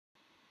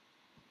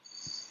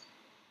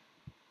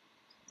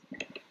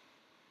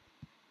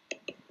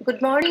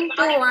Good morning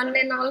to one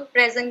and all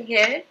present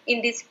here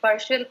in this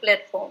virtual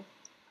platform.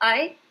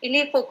 I,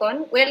 Ili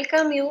Fokon,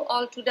 welcome you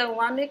all to the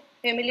one-week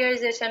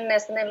familiarization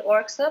national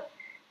workshop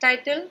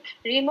titled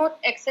Remote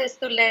Access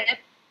to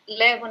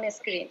Lab on a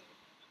Screen.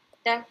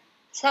 The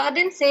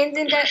sudden change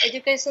in the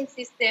education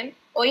system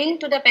owing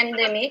to the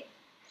pandemic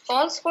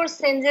calls for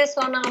changes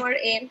on our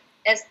end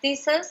as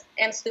teachers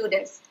and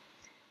students.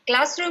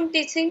 Classroom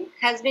teaching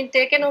has been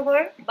taken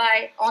over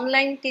by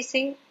online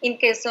teaching in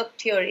case of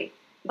theory,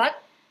 but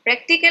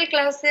practical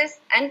classes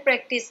and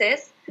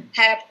practices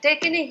have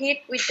taken a hit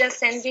with the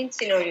changing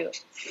scenario.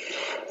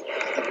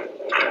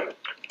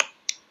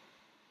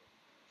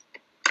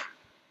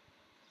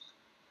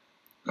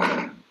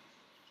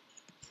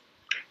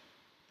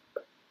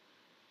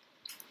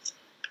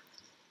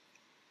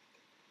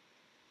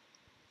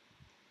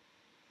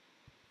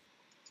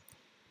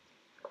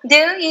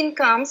 Therein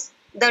comes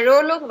the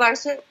role of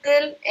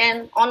virtual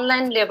and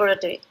online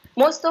laboratory.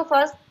 Most of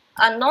us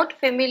are not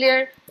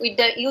familiar with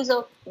the use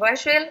of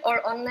virtual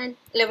or online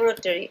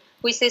laboratory,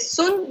 which is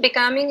soon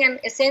becoming an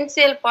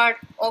essential part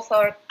of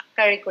our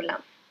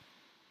curriculum.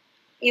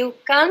 You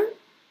can't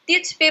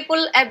teach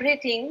people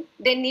everything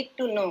they need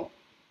to know.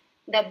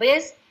 The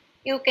best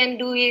you can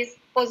do is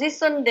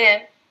position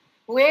them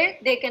where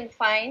they can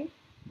find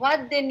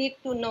what they need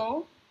to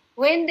know,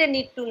 when they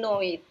need to know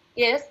it.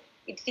 Yes,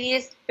 it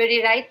is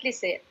very rightly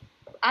said.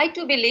 I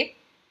too believe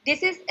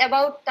this is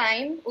about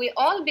time we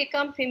all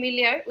become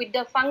familiar with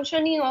the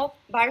functioning of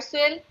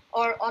virtual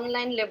or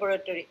online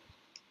laboratory.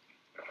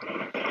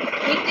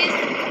 With this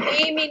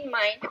aim in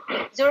mind,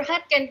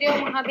 Jorhat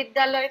Kendriya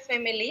Mahavidyalaya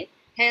family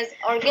has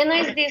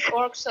organized this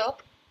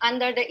workshop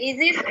under the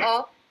aegis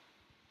of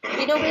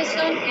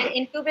Innovation and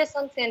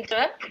Incubation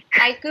Center,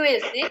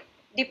 IQAC,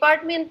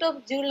 Department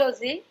of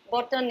Zoology,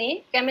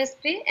 Botany,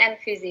 Chemistry and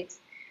Physics.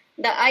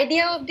 The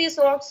idea of this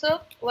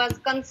workshop was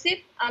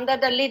conceived under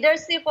the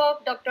leadership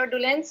of Dr.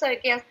 Dulen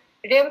Soikias,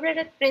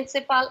 Reverend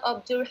Principal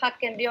of Jorhat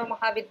Kendriya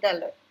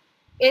Mahavidyalaya.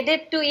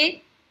 Added to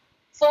it,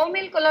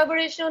 formal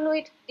collaboration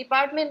with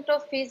Department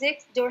of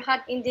Physics,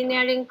 Jorhat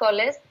Engineering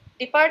College,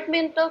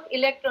 Department of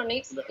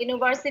Electronics,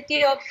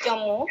 University of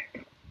Jammu,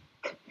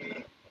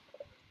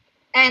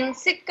 and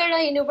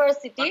Chitkara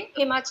University,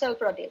 Himachal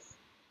Pradesh,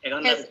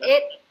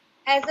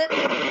 has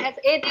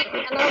added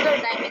another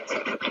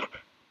dimension,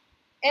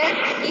 as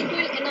it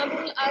will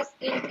enable us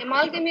in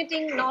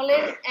amalgamating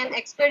knowledge and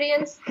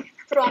experience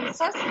from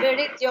such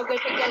varied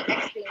geographical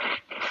extremes.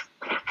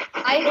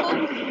 I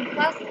hope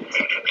such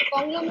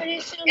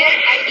conglomeration of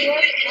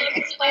ideas and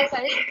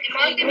expertise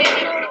will make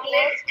our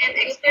work a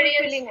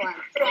fulfilling one,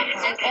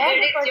 and all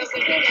the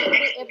participants will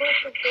be able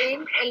to gain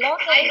a lot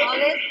of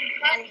knowledge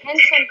and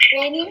hands-on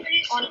training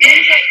on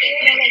use of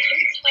technology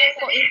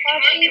for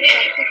imparting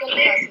practical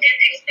classes.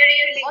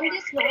 On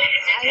this note,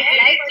 I would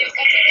like to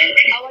extend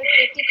our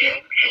gratitude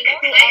to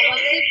our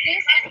chief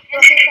guest,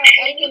 Professor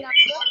L.K.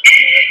 Naksa,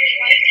 Honorable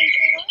Vice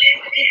Chancellor,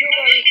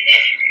 Dibrugarh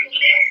University.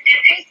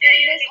 Special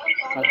guest of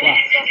honor,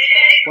 Professor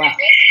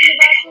S.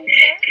 Srivasan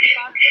Sir,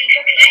 Department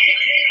of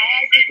Physics,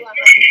 IIT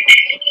Guwahati.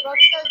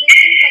 Professor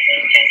Jitin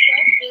Hazarika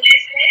Sir,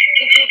 Registrar,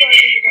 Dibrugarh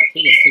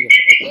University.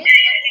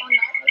 Guest of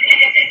honor,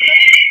 Professor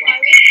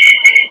Parveen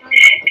Kumar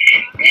Lehana,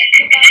 Head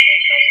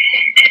Department of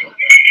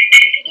Electronics,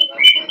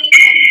 University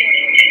of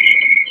Jammu.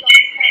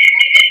 Professor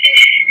Rakesh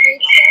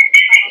Ved Sir,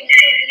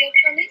 Department of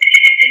Electronics,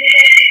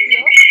 University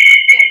of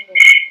Jammu.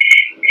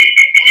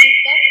 And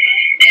Dr.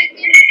 K.K.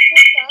 Mishra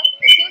Sir,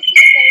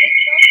 Associate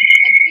Director,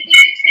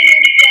 Accreditation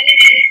and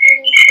Quality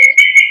Assurance Cell,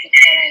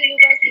 Chitkara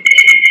University,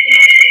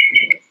 Himachal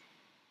Pradesh.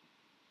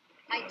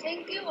 I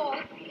thank you all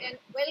and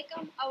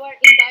welcome our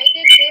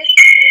invited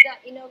guests to the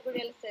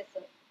inaugural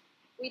session.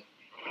 With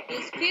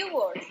these few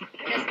words,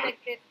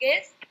 respected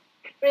guests,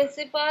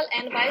 Principal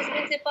and Vice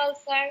Principal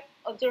Sir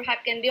of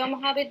Jorhat Kendriya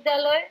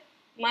Mahavidyalaya,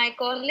 my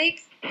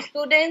colleagues,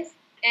 students,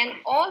 and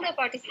all the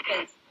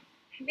participants,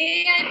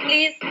 may I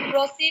please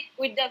proceed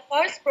with the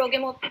first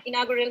program of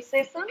inaugural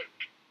session,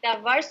 the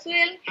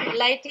virtual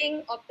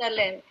lighting of the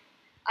lamp.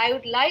 I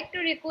would like to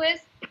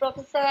request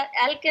Professor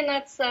L.K.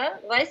 Nath Sir,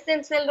 Vice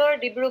Chancellor,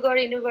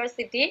 Dibrugarh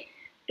University,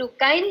 to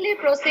kindly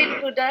proceed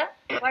to the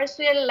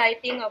virtual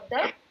lighting of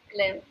the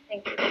lamp.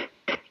 Thank you.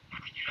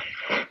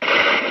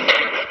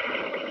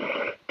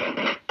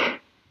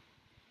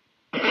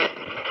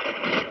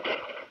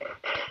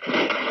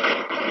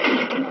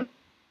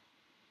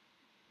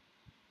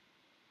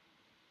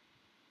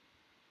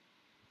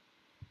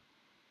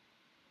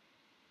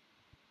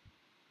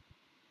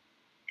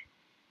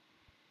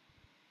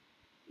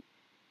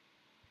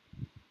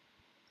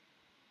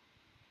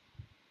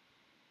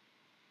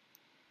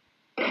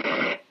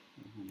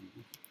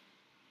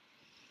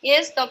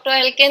 Yes, Dr.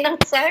 L.K.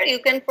 Nath Sir, you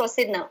can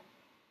proceed now.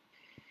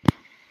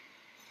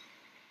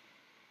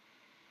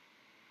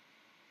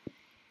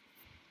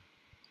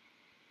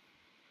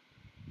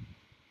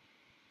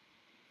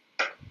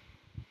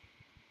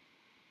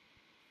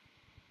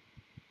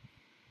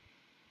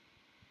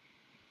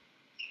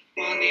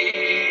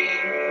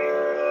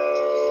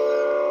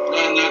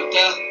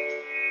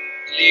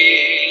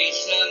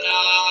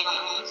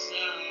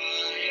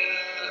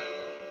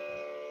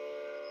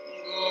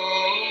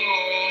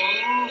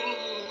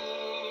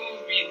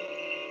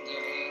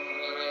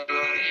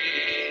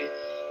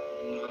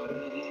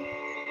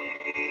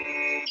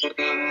 Hey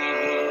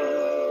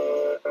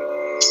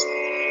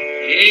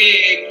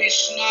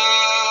Krishna,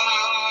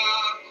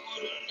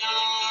 Karuna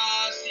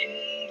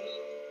Sindhu,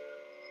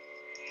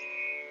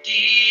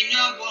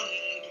 Dina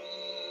Bandhu,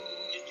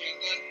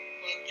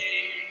 Jagatpate,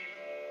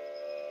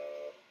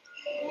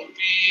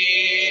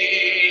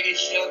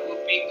 Gopesha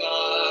Gopika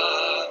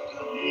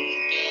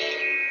Kanta,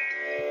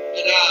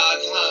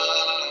 Radha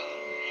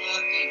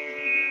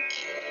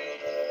Kanta,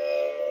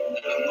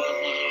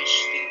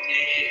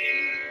 Namastute.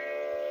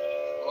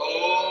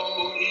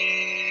 Om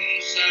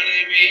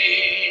Sarve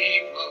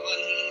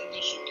Bhavantu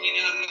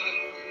Sukhinah,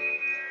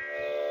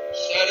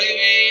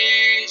 Sarve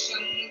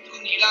Santu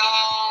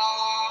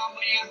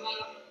Niramaya,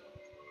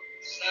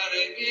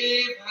 Sarve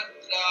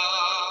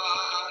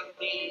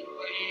Bhadrani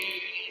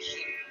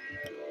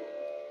Vaishyantu,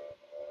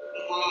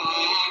 Ma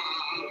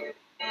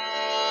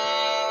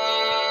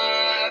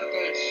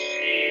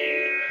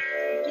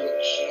Kashyap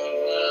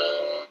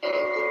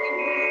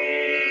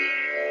Dukshavaduri.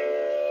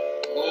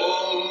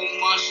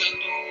 Om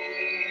Asatu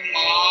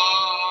Ma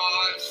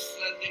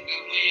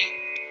Sadgamaya,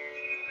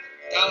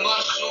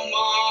 Tamasu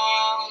Ma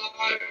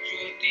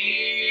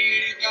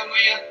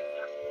Jyotirgamaya,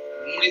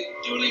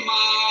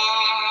 Mrityunima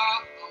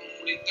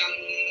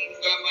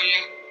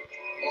Amritangamaya.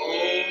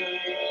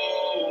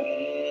 Om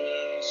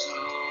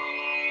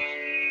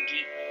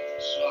Shanti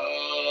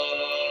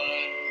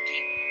Shanti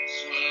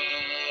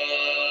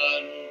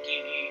Shanti.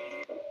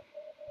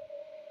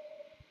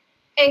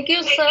 Thank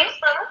you, sir.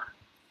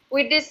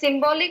 With this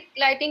symbolic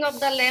lighting of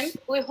the lamp,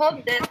 we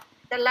hope that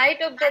the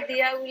light of the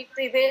diya will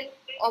prevail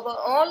over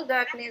all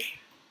darkness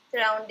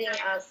surrounding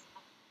us.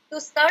 To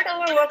start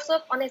our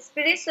workshop on a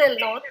spiritual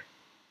note,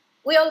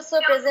 we also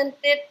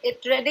presented a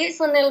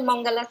traditional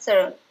Mangala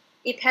Charan.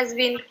 It has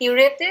been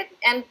curated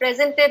and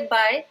presented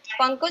by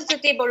Pankaj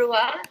Jyoti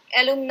Barua,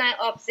 alumni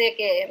of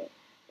JKM.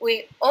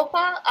 We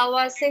offer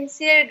our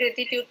sincere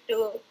gratitude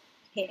to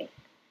him.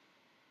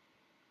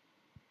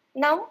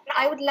 Now,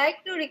 I would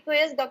like to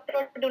request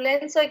Dr.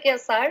 Dulen Soikia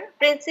sir,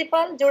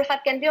 Principal,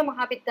 Jorhat Kendriya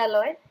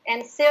Mahavidyalaya,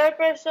 and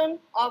Chairperson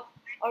of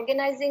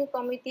Organizing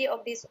Committee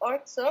of this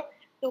workshop,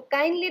 to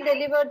kindly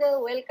deliver the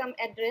welcome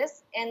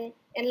address and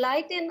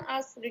enlighten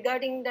us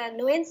regarding the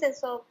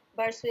nuances of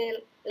virtual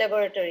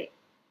laboratory.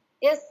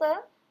 Yes,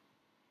 sir?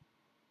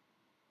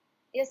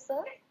 Yes,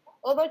 sir.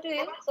 Over to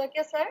you,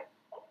 Soikia sir.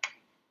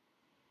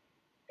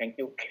 Thank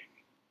you,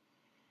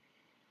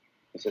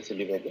 Mr.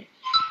 Silivedi.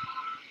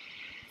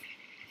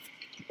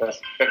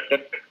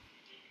 Respected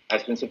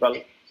Vice Principal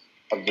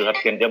of Jorhat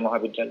Kendriya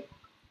Mahavidyalaya,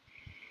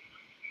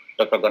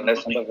 Dr.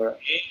 Ganesh Chandra,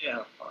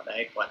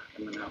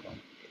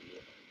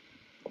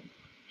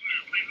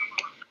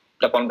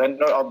 the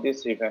convener of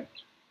this event,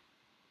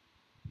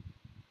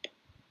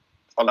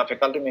 all the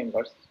faculty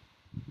members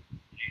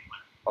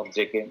of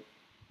JKM,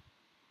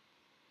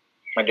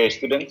 my dear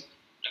students,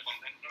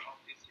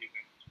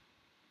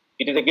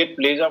 it is a great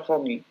pleasure for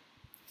me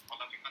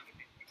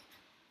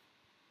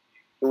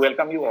to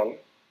welcome you all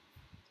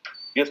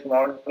this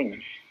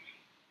morning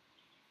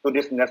to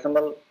this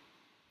national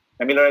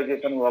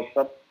familiarization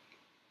workshop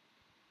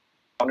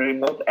on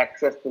remote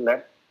access to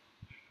lab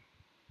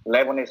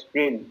on a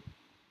screen,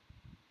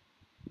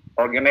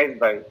 organized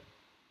by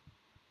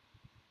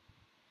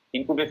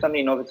Incubation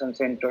Innovation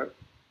Center,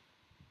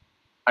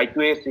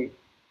 IQAC,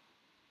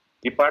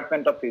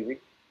 Department of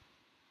Physics,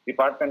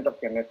 Department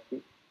of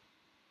Chemistry,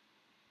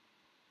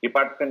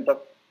 Department of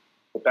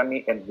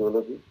Botany and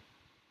Zoology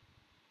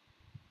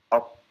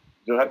of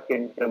Jorhat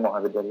Kendriya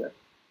Mahavidyalaya,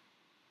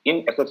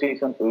 in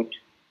association with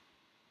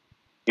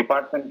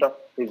Department of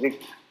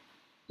Physics,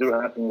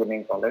 Jorhat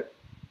Engineering College,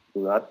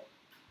 Jorhat,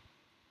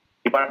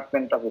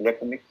 Department of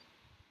Electronics,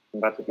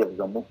 University of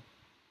Jammu,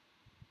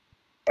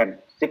 and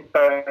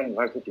Chitkara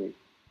University,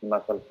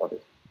 Himachal,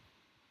 Pradesh.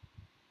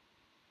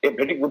 A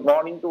very good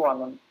morning to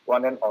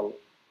one and all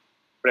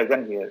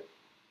present here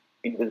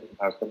in this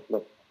virtual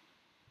platform.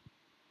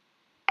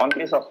 On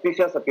this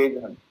auspicious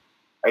occasion,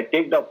 I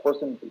take the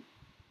opportunity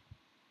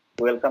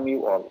to welcome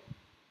you all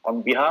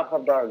on behalf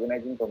of the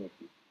organizing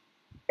committee,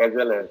 as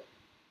well as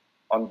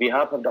on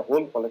behalf of the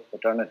whole college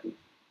fraternity,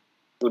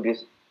 to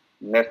this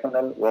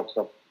national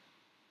workshop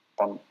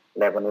on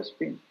lab on a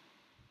screen.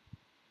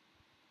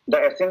 The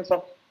essence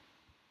of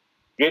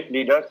great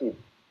leadership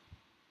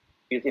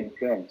is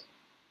influence,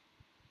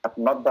 but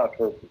not the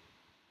authority.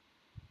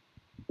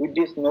 With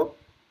this note,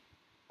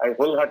 I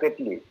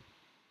wholeheartedly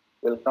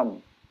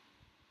welcome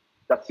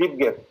the chief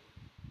guest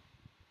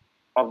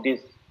of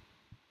this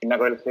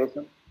inaugural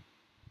session,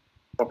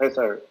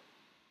 Professor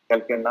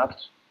Kalkenath,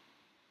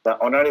 the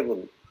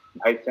Honorable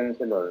Vice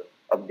Chancellor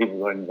of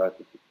Dibrugarh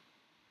University.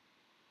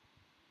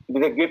 It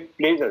is a great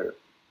pleasure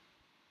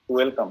to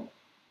welcome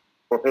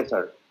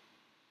Professor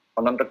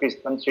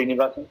Anantakrishnan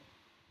Srinivasan,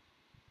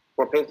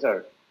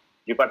 Professor,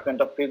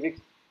 Department of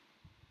Physics,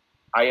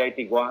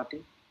 IIT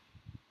Guwahati,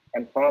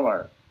 and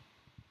former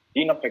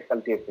Dean of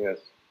Faculty Affairs,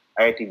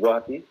 IIT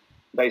Guwahati,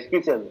 the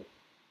special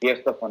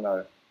guest of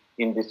honor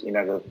in this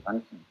inaugural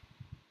function.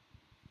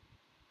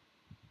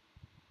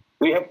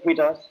 We have with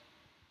us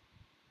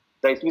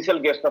the special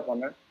guest of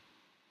honor,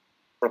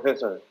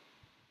 Professor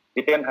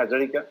Jiten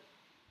Hazarika,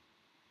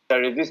 the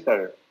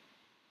Registrar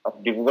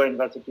of Dibrugarh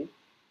University.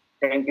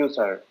 Thank you,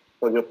 sir,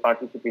 for your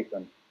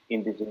participation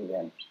in this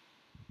event.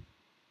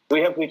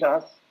 We have with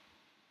us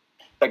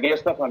the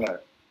guest of honor,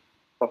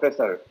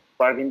 Professor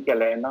Parveen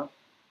Kelaina,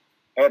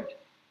 Head,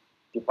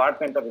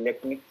 Department of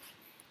Electronics,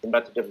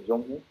 University of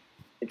Jammu.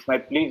 It's my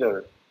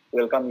pleasure to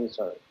welcome you,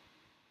 sir.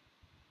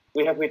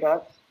 We have with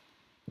us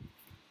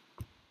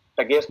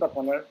the guest of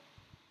honor,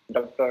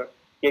 Dr.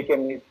 K.K.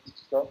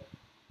 Mishra,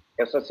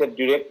 Associate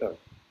Director,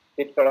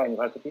 Chitkara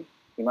University,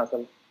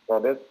 Himachal,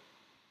 Pradesh.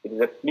 It is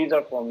a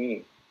pleasure for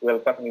me to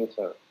welcome you,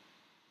 sir.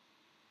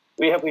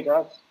 We have with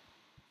us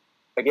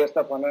the guest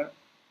of honor,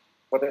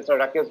 Professor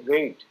Rakesh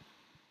Gait,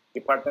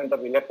 Department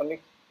of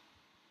Electronics,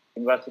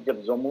 University of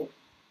Jammu.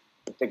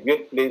 It's a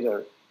great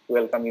pleasure to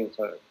welcome you,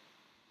 sir.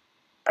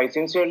 I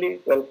sincerely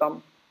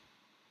welcome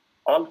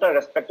all the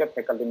respected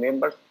faculty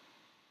members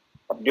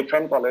of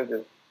different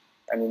colleges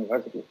and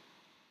universities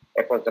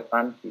across the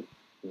country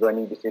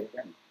joining this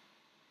event.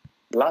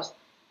 Last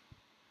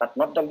but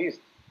not the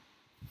least,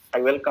 I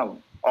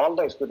welcome all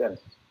the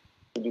students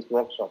to this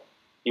workshop.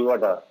 You are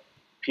the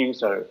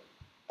future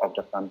of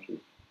the country.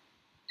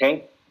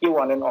 Thank you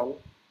one and all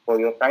for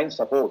your kind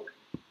support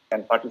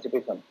and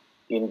participation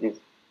in this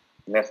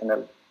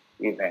national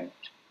event.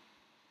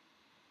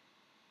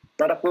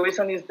 Now the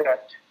question is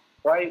that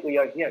why we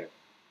are here?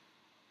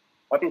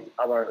 What is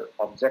our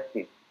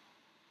objective?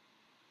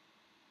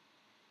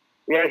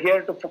 We are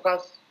here to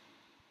focus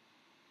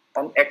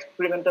on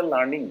experimental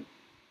learning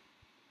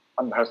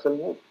on virtual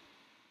mode.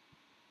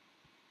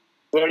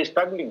 We are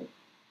struggling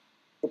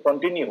to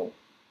continue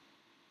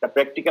the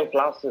practical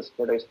classes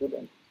for the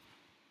students.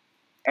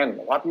 And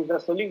what is the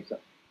solution?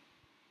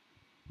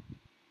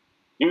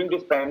 During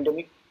this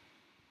pandemic,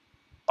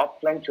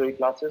 offline theory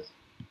classes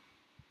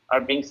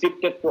are being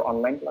shifted to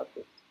online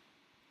classes.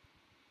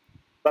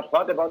 But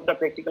what about the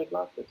practical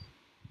classes?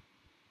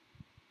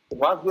 We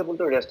must be able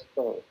to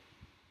restore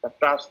the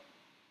trust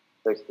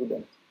of the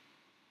students.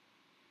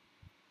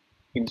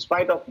 In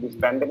spite of this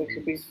pandemic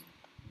situation,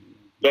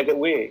 there's a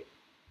way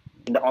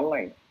in the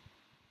online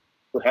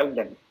to help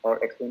them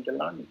for experiential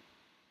learning.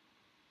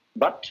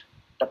 But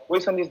the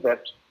question is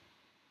that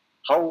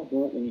how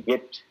do we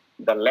get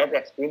the lab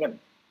experiment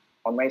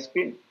on my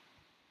screen?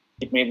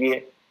 It may be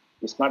a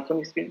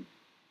smartphone screen,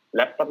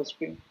 laptop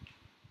screen,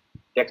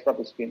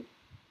 desktop screen,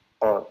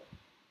 or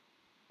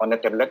on a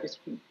tablet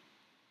screen.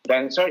 The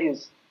answer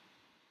is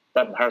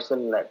the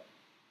virtual lab.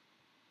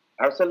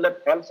 Virtual lab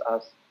helps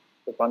us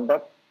to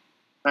conduct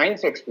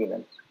science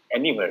experiments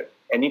anywhere,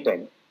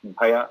 anytime,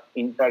 via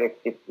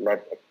interactive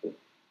lab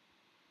experiments.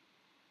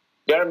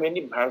 There are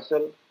many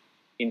virtual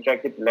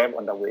interactive labs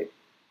on the web.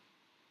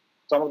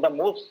 Some of the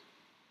most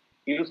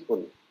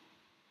useful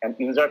and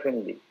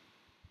user-friendly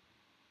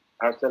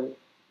virtual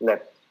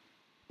labs,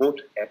 both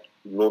at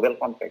global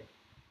context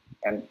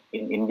and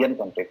in Indian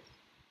context,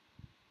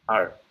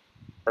 are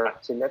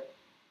Praxi Lab,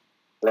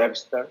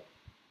 Labster,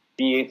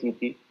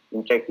 PACT,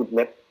 Interactive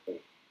Lab,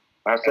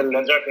 Virtual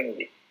Lab.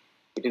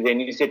 It is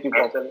an initiative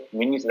of the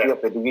Ministry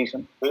of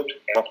Education,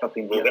 Cost of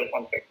India. Global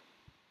context.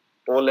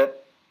 OLAB,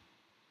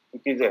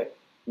 it is a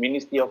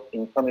Ministry of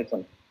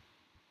Information,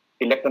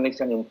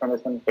 Electronics and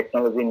Information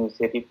Technology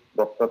Initiative,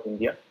 Government of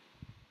India.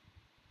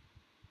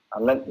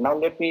 And now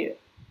let me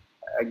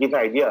give an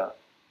idea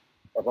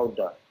about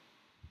the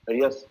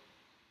various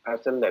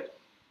virtual labs.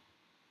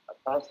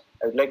 First,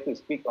 I would like to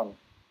speak on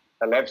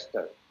the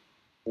Labster.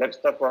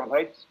 Labster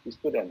provides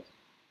students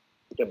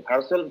with a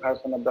virtual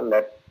version of the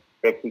lab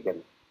practical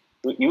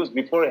to use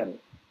beforehand,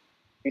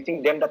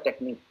 teaching them the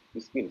technique, the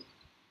skills,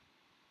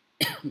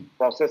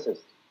 processes,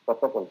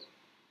 protocols,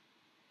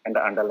 and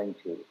the underlying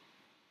theory.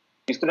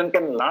 The student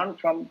can learn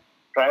from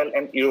trial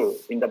and error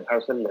in the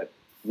virtual lab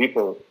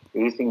before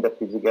reaching the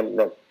physical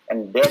lab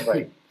and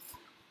thereby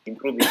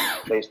improving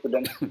the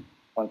student's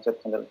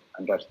conceptual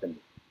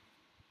understanding.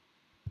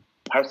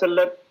 Virtual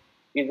lab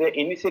is an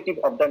initiative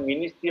of the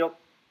Ministry of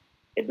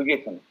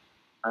Education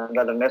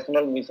under the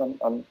National Mission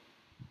on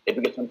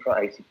Education for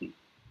ICT.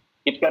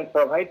 It can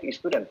provide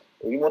students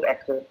remote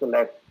access to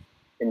labs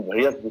in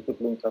various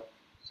disciplines of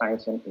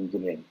science and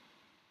engineering.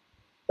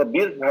 So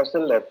these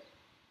virtual labs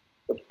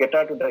would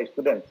cater to the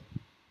students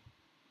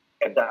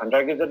at the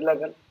undergraduate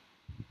level,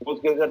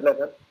 postgraduate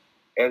level,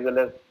 as well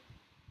as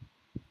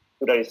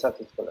to the research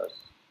scholars.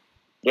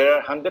 There are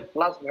 100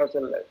 plus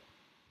virtual labs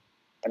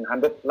and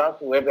 100 plus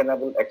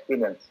web-enabled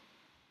experiments.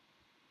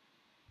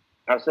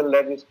 Virtual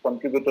lab is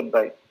contributed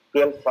by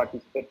 12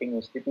 participating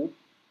institutes,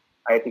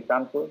 IIT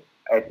Kanpur,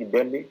 IIT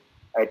Delhi,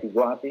 IIT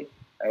Guwahati,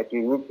 IIT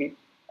Roorkee,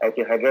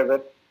 IIT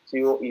Hyderabad,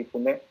 COE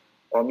Pune,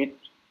 Amit,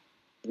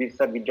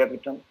 Visa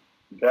Vidyapitam,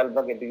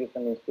 Dalbagh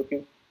Education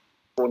Institute,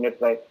 co-led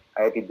by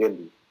IIT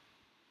Delhi.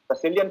 The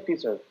salient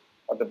features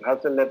of the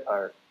virtual lab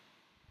are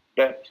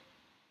that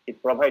it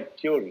provides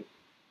theory,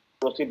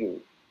 procedure,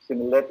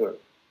 simulator,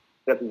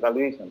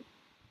 self-evaluation,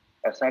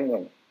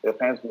 assignment,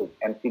 reference book,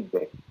 and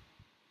feedback.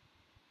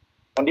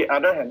 On the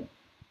other hand,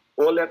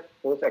 OLAB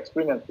hosts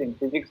experiments in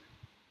physics,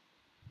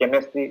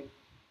 chemistry,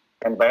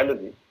 and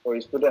biology for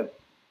students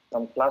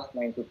from class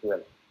 9 to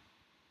 12.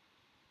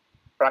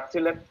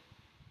 Praxi Lab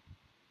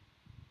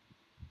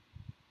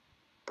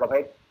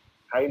provides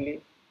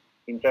highly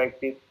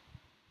interactive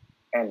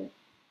and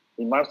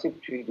immersive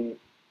 3D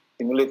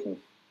simulations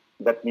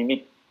that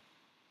mimic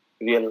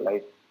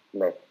real-life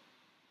lab.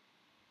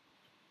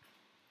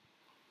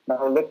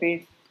 Now let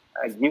me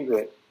give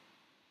a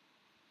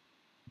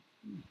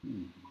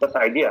just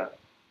idea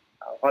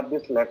what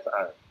these labs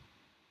are.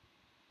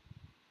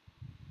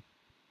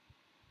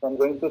 So I'm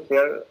going to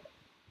share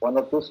one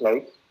or two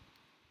slides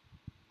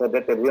so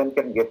that everyone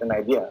can get an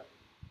idea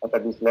what are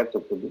these labs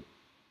actually.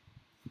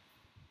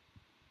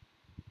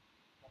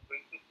 I'm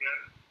going to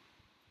share.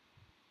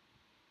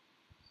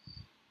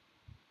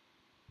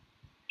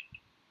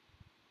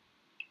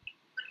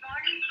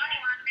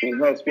 Is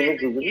my screen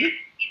visible?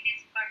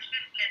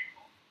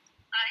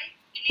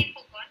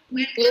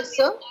 Yes,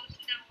 sir.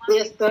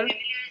 Yes, sir. Okay.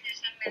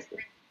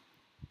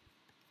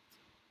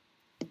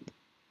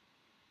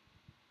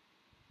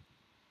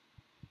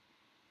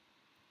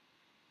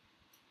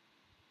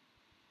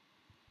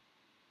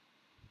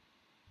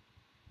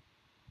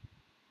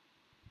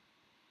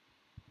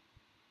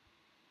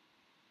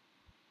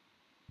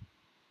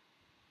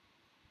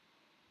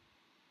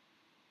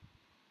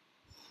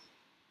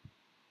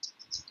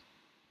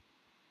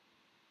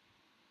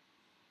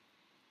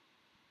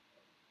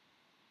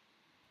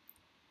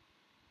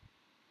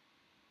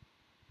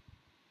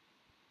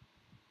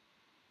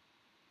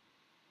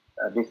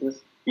 This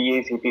is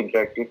PACT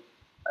interactive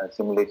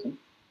simulation.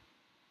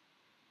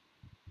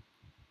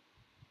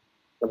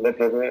 So let's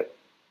have a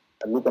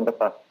look on the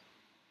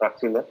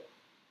Praxi Lab.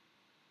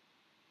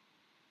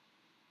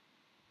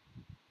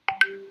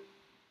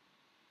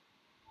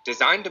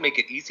 Designed to make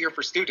it easier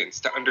for students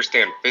to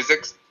understand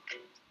physics,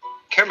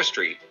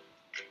 chemistry,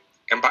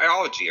 and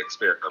biology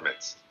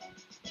experiments.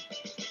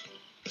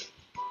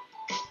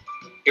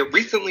 It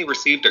recently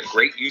received a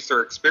Great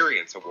User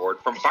Experience Award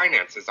from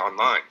Finances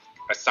Online,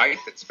 a site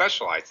that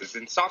specializes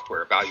in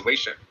software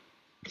evaluation.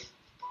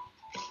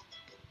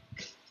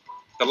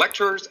 The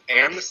lecturers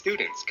and the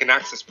students can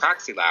access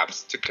Praxi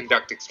Labs to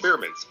conduct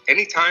experiments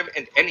anytime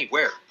and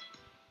anywhere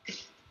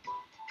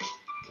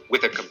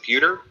with a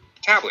computer,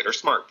 tablet, or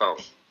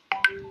smartphone.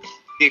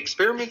 The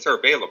experiments are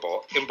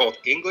available in both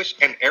English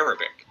and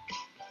Arabic.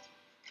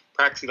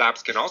 Praxi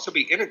Labs can also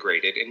be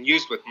integrated and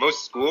used with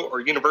most school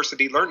or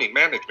university learning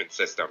management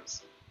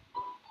systems.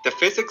 The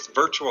physics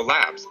virtual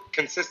labs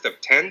consist of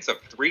tens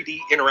of 3D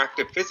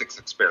interactive physics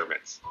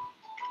experiments,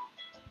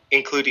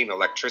 including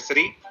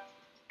electricity,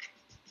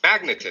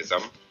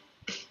 magnetism,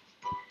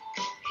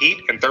 heat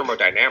and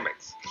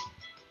thermodynamics,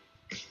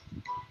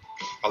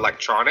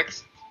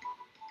 electronics,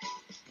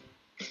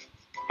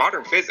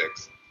 modern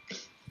physics,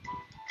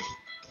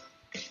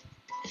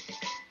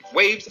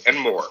 waves, and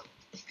more.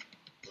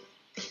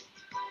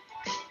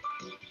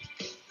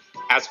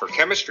 As for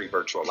chemistry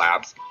virtual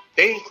labs,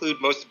 they include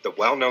most of the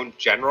well-known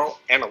general,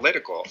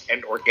 analytical,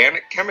 and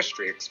organic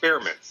chemistry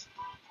experiments.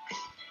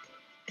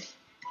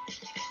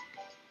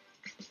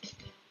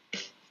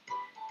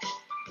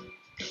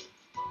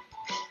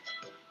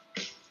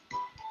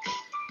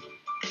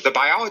 The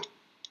biology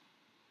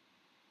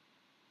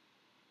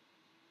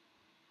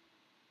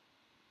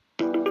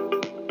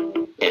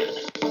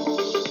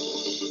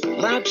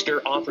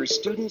Labster offers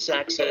students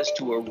access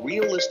to a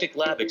realistic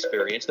lab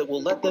experience that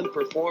will let them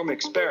perform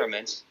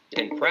experiments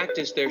and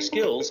practice their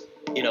skills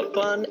in a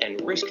fun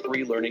and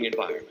risk-free learning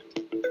environment.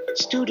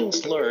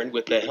 Students learn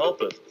with the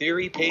help of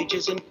theory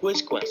pages and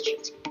quiz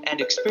questions and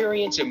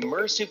experience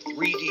immersive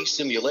 3D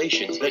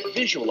simulations that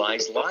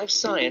visualize live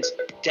science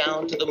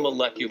down to the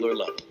molecular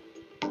level.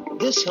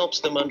 This helps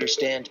them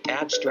understand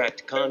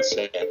abstract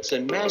concepts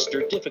and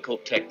master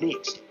difficult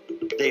techniques.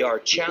 They are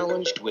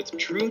challenged with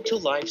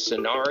true-to-life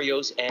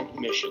scenarios and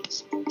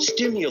missions,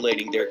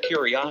 stimulating their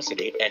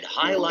curiosity and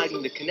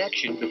highlighting the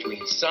connection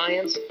between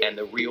science and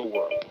the real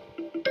world.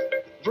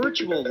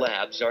 Virtual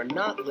labs are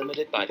not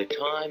limited by the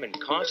time and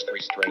cost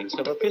restraints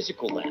of a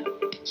physical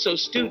lab, so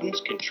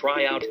students can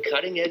try out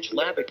cutting-edge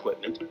lab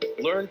equipment,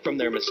 learn from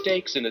their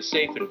mistakes in a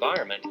safe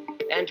environment,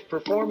 and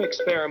perform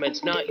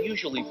experiments not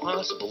usually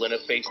possible in a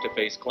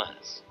face-to-face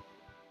class.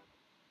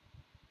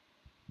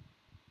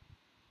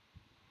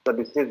 So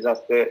this is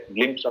just a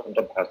glimpse of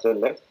the virtual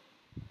lab.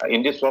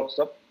 In this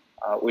workshop,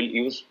 we'll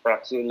use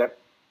Praxi Lab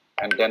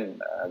and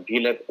then V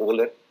Lab, O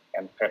Lab,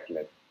 and FAT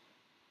Lab.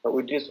 So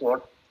with this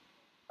word,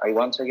 I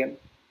once again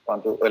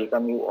want to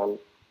welcome you all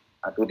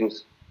to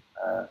this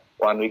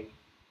 1 week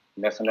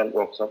national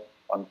workshop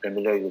on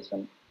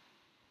familiarization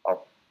of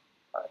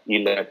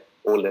E Lab,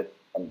 O Lab,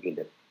 and V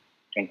Lab.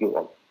 Thank you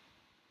all.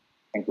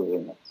 Thank you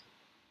very much.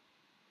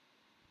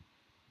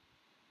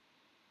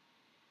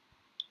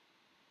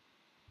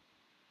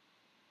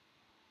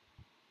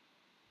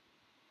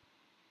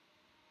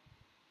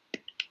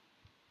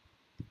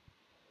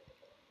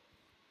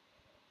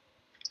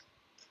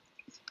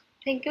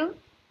 Thank you,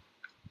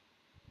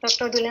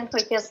 Dr. Dulan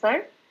Khoikia,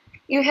 sir.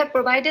 You have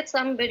provided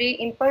some very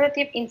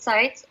imperative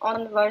insights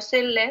on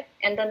virtual lab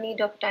and the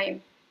need of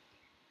time.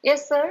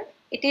 Yes, sir.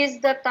 It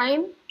is the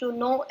time to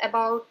know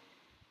about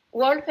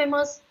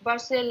world-famous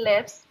virtual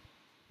labs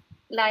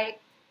like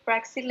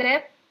Praxi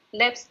Lab,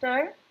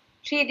 Labster,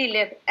 3D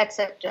Lab,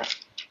 etc.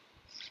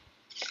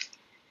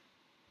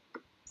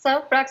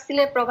 So, Praxi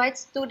Lab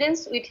provides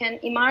students with an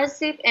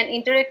immersive and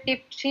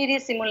interactive 3D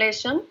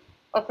simulation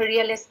of a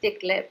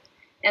realistic lab.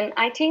 And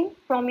I think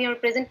from your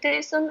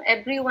presentation,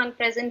 everyone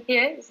present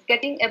here is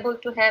getting able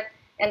to have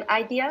an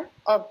idea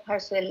of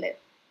virtual lab.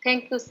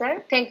 Thank you,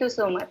 sir. Thank you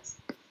so much.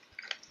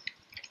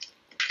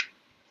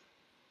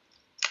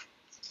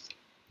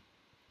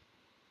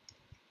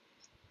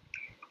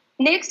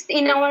 Next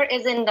in our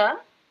agenda,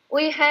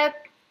 we have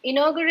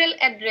inaugural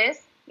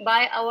address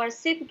by our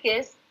chief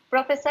guest,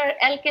 Professor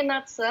L.K.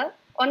 Nath sir,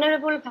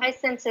 Honorable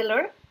Vice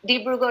Chancellor,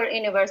 Dibrugarh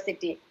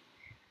University.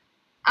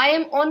 I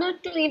am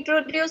honored to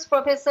introduce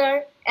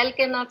Professor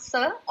L.K. Nath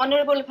sir,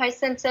 Honorable Vice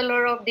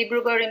Chancellor of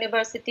Dibrugarh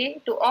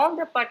University, to all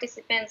the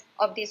participants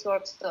of this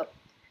workshop.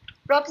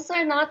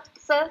 Professor Nath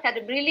sir had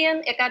a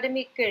brilliant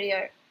academic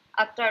career.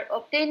 After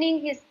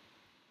obtaining his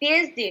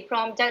PhD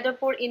from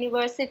Jadavpur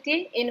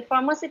University in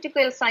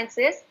Pharmaceutical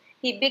Sciences,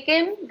 he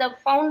became the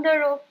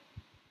founder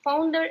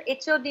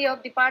HOD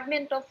of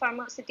Department of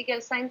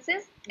Pharmaceutical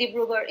Sciences,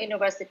 Dibrugarh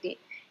University.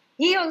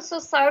 He also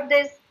served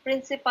as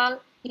Principal,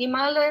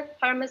 Himachal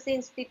Pharmacy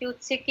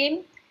Institute,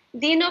 Sikkim,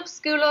 Dean of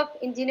School of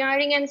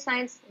Engineering and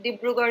Science,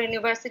 Dibrugarh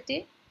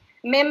University,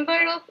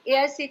 member of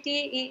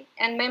AICTE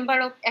and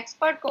member of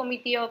Expert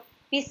Committee of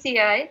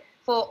PCI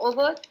for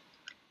over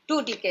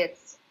 2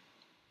 decades.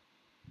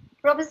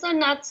 Professor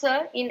Nath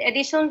sir, in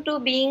addition to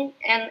being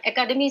an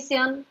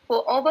academician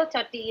for over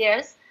 30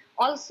 years,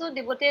 also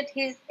devoted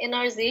his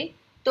energy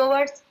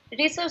towards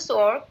research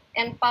work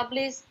and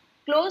published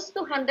close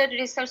to 100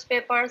 research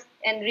papers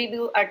and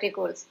review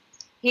articles.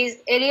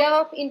 His area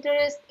of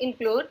interest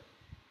include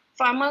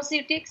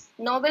pharmaceutics,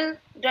 novel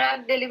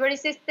drug delivery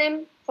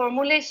system,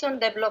 formulation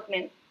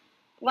development.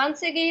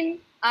 Once again,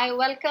 I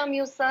welcome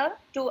you, sir,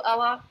 to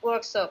our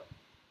workshop.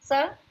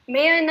 Sir,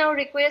 may I now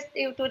request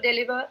you to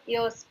deliver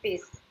your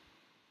speech?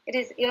 It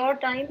is your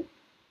time.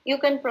 You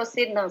can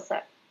proceed now,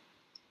 sir.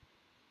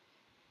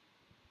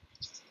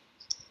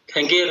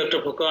 Thank you,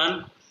 Dr.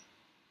 Phukan.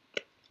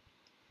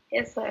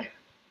 Yes, sir.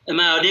 Am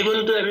I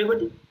audible to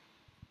everybody?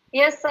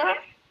 Yes, sir.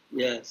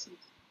 Yes.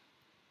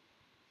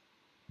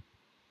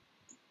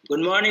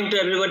 Good morning to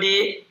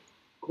everybody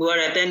who are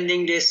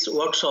attending this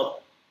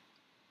workshop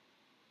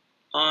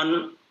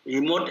on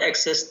remote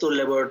access to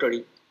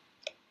laboratory.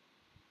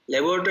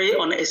 Laboratory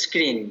on a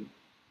screen,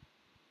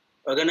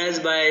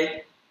 organized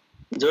by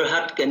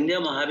Jorhat Kendriya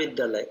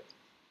Mahavidyalaya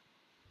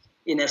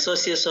in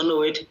association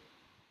with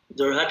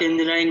Jorhat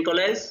Engineering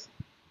College,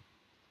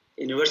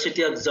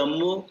 University of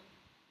Jammu,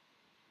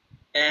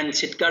 and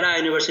Chitkara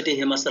University,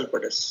 Himachal,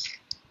 Pradesh.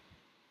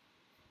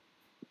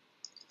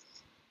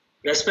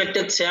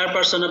 Respected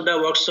chairperson of the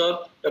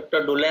workshop,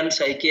 Dr. Dulan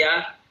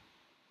Saikia,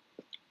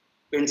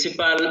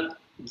 Principal,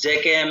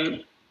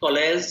 JKM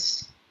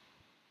College,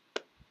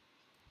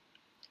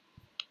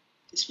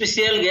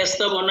 special guest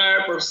of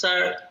honor,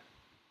 Professor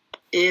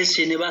A.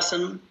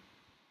 Srinivasan,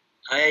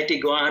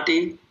 IIT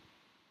Guwahati,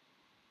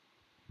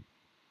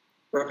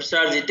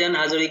 Professor Jiten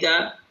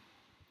Hazarika,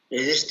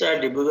 Registrar,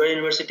 Dibrugarh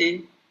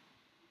University,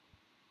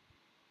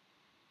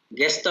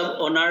 guest of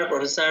honor,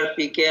 Professor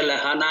P.K.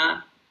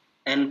 Lahana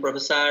and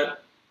Professor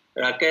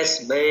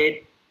Rakesh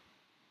Baid,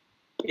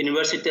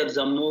 University of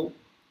Jammu,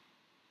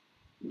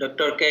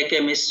 Dr.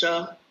 K.K.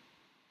 Mishra,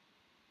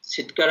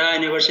 Chitkara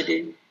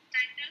University,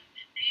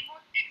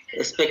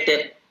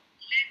 respected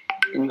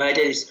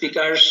invited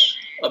speakers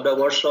of the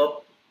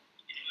workshop,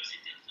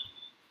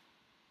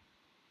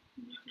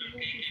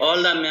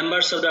 all the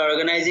members of the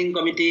organizing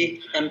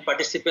committee and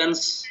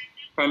participants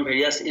from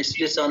various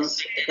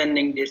institutions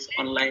attending this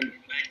online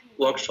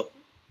workshop.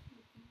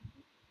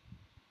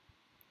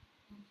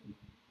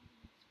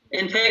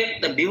 In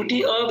fact, the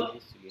beauty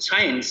of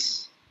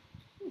science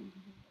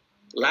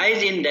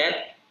lies in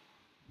that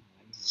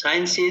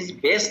science is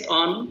based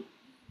on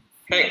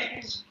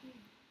facts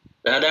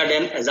rather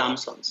than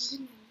assumptions.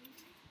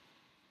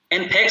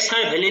 And facts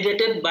are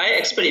validated by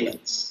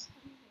experiments.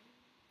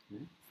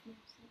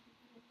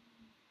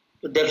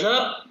 To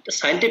develop the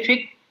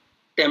scientific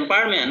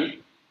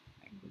temperament,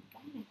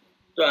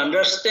 to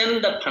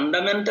understand the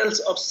fundamentals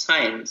of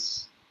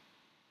science,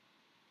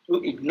 to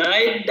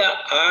ignite the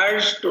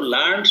urge to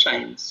learn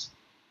science,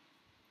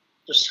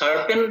 to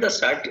sharpen the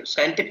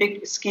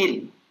scientific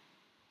skill,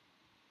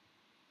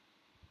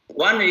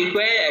 one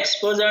requires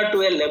exposure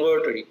to a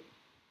laboratory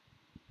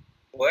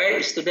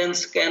where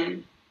students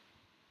can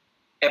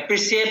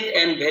appreciate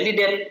and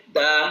validate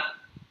the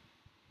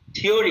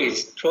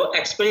theories through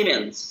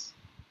experiments.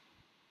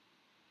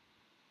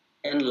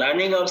 And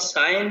learning of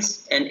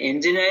science and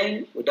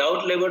engineering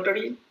without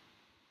laboratory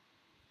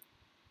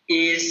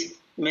is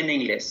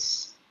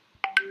meaningless.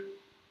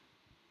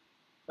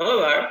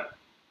 However,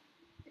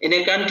 in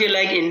a country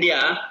like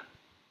India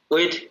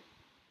with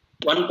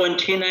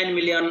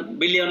 1.39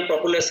 billion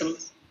population,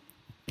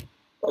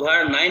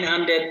 over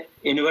 900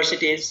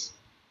 universities,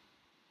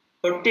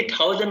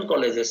 40,000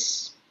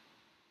 colleges,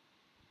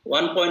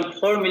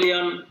 1.4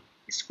 million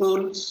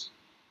schools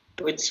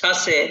with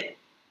such a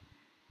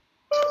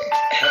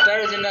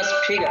heterogeneous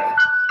figure,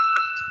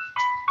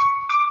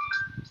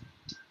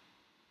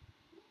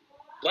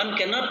 one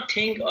cannot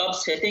think of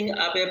setting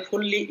up a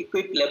fully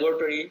equipped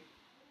laboratory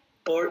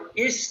for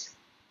each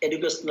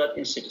educational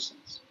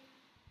institutions.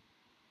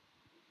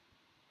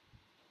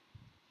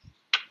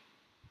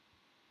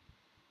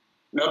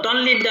 Not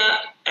only the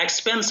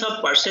expense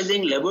of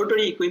purchasing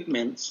laboratory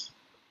equipments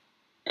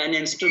and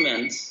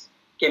instruments,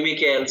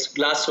 chemicals,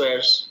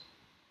 glasswares,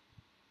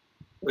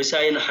 which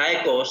are in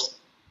high cost,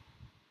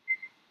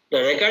 the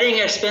recurring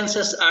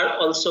expenses are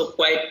also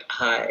quite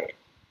high.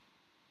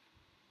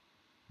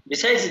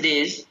 Besides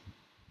this,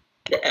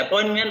 the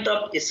appointment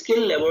of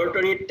skilled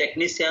laboratory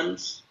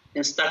technicians,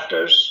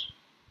 instructors,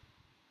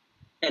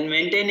 and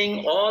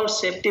maintaining all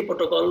safety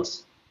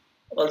protocols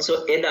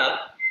also add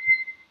up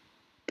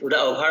to the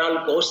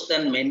overall cost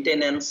and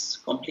maintenance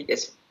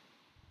complication.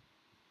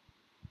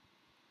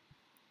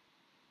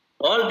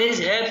 All these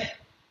have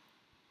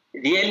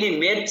really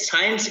made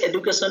science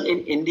education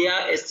in India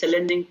a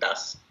challenging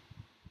task.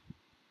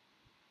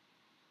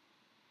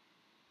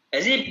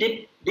 As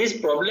if these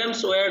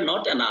problems were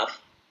not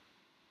enough,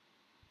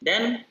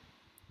 then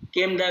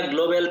came the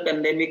global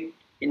pandemic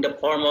in the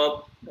form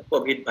of the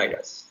COVID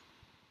virus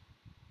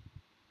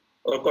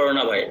or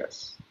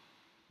coronavirus.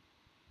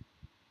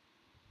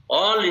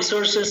 All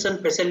resources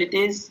and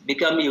facilities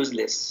become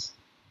useless,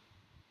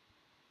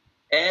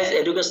 as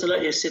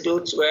educational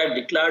institutes were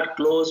declared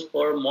closed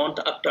for month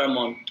after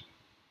month.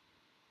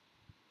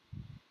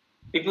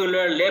 People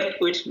were left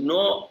with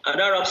no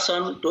other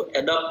option to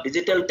adopt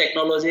digital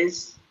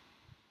technologies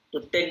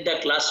to take the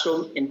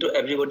classroom into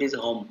everybody's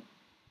home.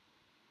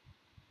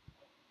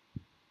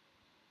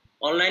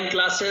 Online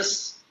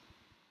classes,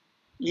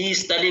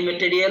 e-study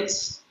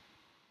materials,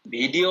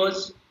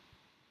 videos,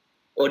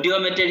 audio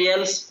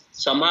materials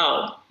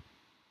somehow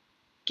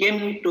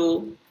came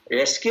to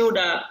rescue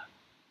the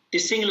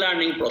teaching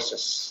learning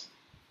process.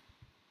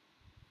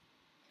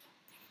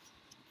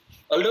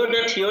 Although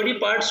the theory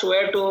parts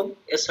were to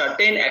a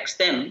certain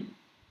extent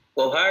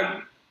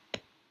covered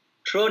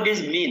through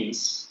these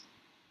means,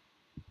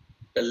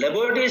 the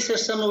laboratory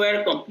sessions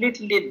were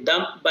completely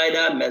dumped by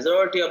the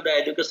majority of the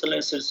educational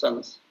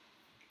institutions,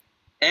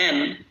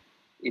 and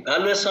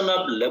evaluation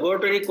of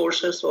laboratory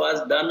courses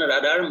was done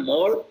rather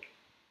more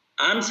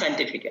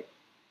unscientific.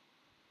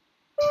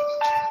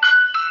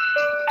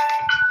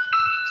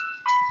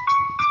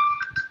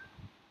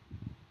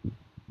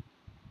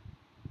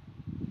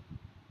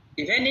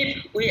 Even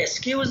if we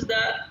excuse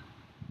the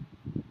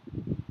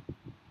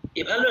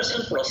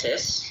evaluation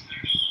process,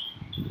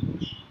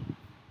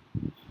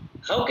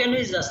 how can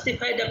we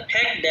justify the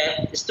fact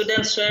that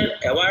students were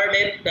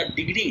awarded the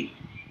degree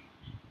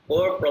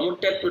or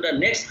promoted to the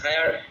next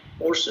higher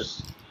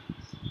courses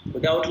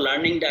without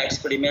learning the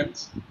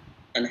experiments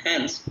and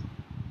hence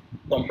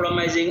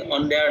compromising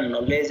on their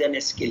knowledge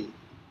and skill?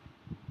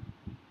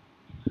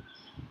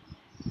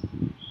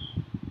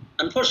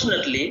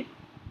 Unfortunately,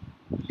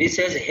 this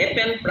has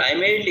happened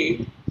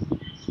primarily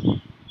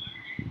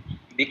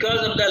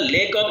because of the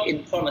lack of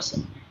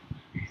information,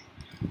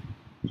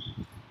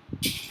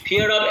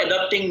 fear of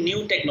adopting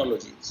new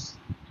technologies,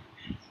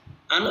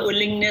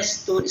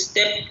 unwillingness to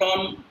step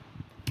from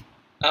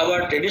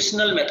our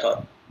traditional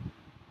method,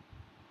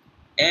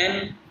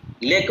 and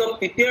lack of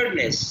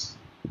preparedness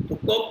to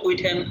cope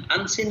with an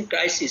unseen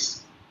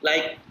crisis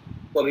like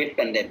COVID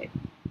pandemic.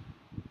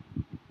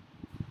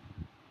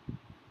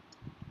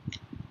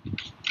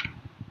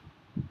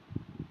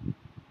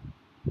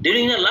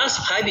 During the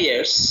last 5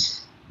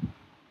 years,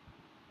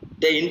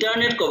 the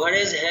internet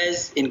coverage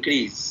has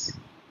increased.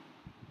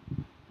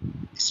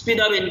 Speed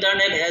of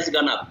internet has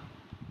gone up.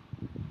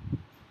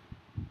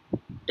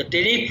 The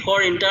tariff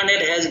for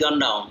internet has gone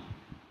down,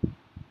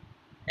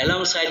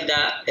 alongside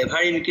the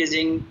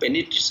ever-increasing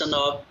penetration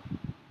of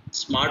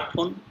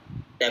smartphones,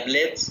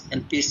 tablets,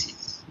 and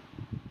PCs.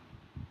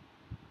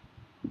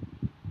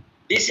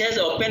 This has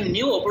opened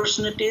new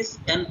opportunities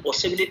and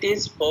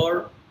possibilities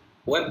for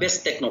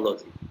web-based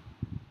technology,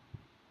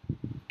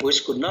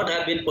 which could not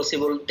have been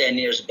possible 10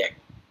 years back.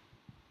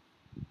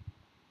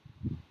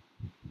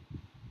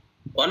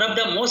 One of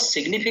the most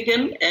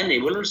significant and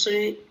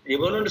revolutionary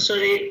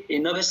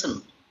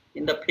innovation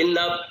in the field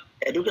of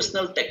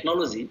educational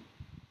technology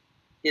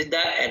is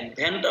the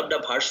advent of the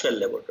virtual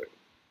laboratory.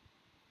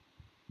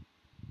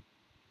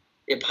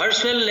 A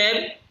virtual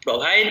lab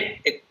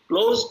provides a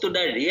close to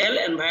the real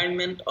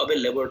environment of a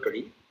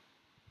laboratory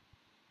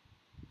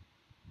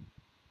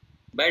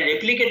by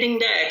replicating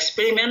the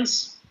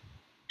experiments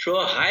through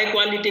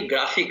high-quality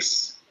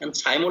graphics and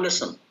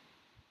simulation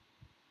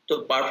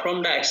to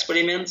perform the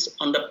experiments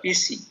on the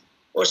PC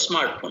or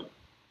smartphone.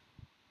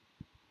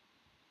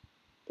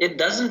 It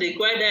doesn't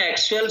require the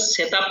actual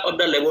setup of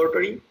the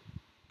laboratory,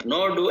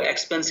 nor do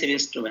expensive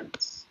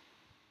instruments.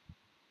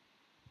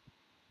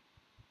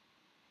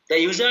 The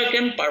user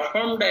can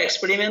perform the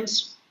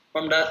experiments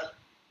from the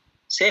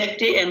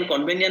safety and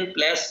convenient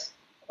place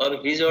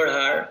of his or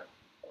her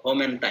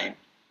home and time.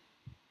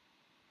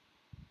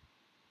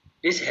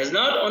 This has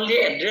not only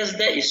addressed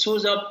the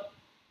issues of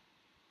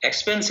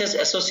expenses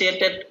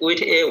associated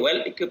with a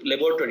well-equipped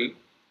laboratory,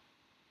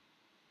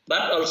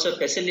 but also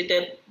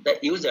facilitated the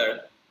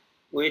user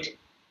with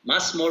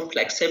much more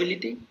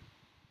flexibility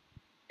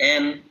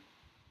and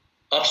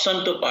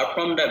option to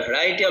perform the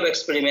variety of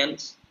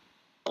experiments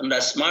on the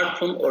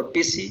smartphone or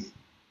PC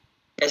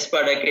as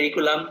per the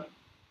curriculum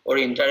or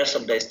interest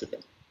of the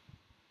student.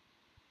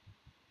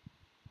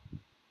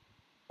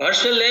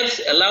 Virtual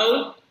labs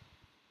allow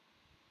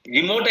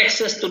remote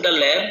access to the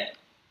lab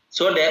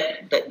so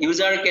that the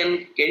user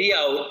can carry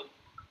out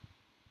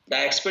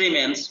the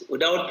experiments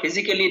without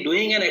physically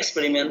doing an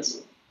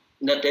experiment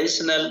in the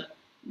traditional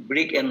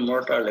brick and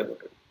mortar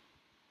laboratory.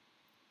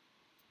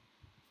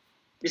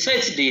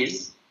 Besides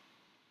this,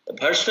 the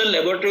virtual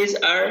laboratories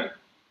are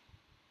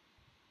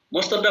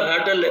most of the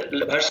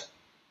virtual.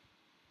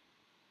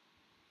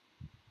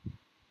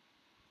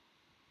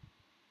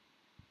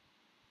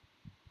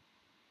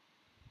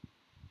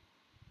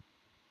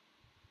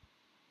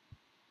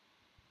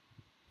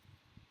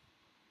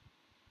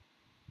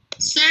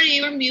 Sir,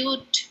 you're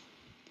mute.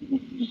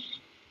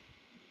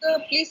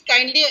 Please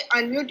kindly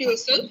unmute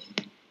yourself.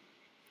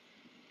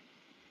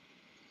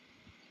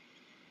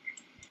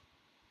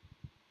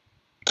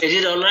 Is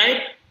it all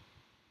right?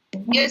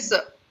 Yes,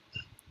 sir.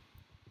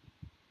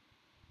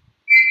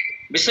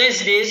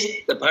 Besides this,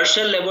 the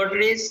virtual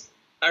laboratories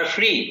are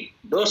free,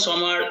 though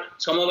some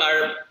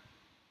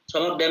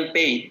of them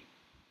paid.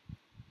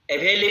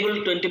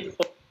 Available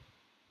 24.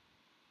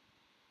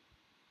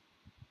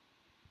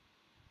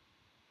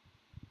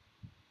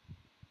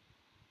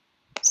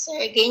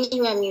 Sir, again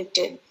you are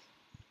muted.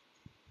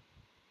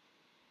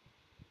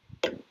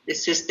 The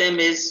system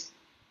is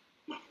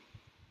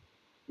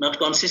not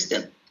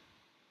consistent,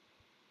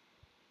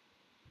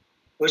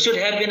 which should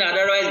have been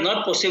otherwise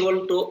not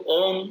possible to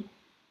own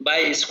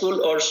by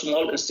school or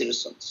small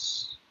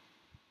institutions.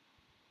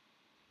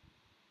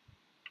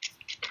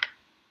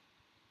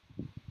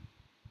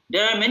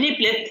 There are many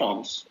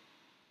platforms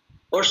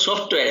or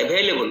software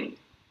available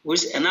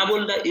which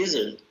enable the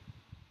user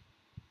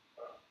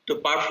to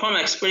perform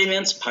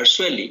experiments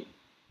virtually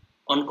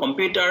on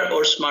computer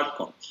or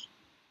smartphones.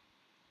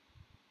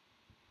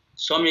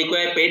 Some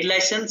require paid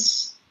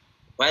license,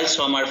 while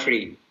some are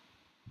free.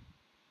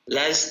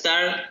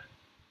 LabStar,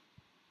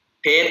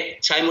 paid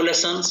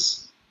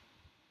simulations,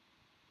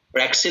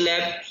 Praxi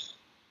Lab,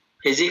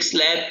 Physics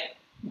Lab,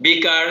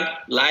 Beaker,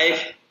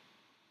 Life,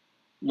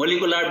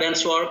 Molecular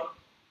Benchwork,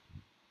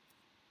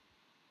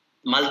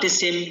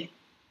 Multisim,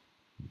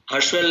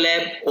 Virtual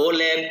Lab,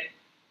 OLab.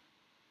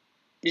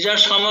 These are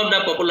some of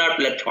the popular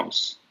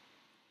platforms.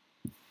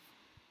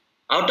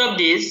 Out of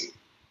these,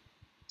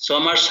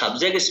 some are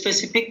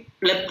subject-specific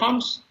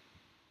platforms,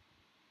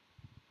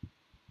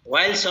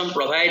 while some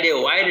provide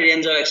a wide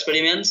range of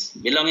experiments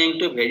belonging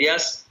to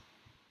various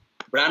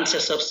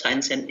branches of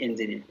science and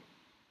engineering.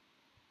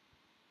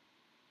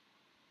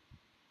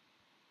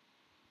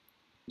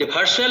 The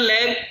Virtual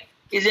Lab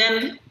is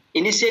an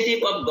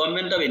initiative of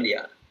Government of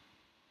India,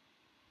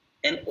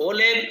 and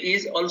OLab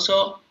is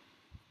also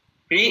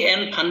free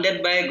and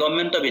funded by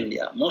Government of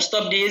India. Most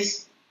of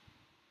these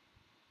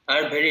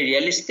are very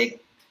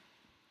realistic,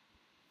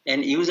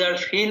 and user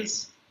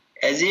feels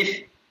as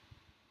if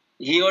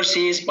he or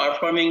she is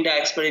performing the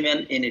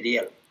experiment in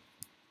real.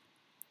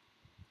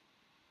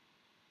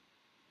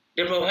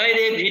 They provide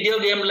a video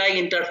game-like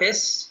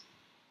interface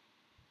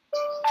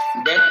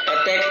that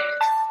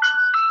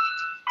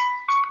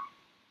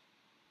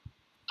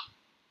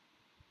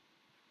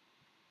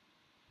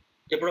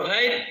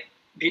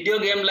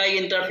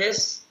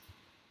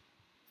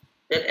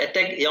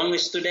attack young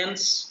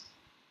students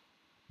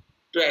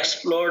to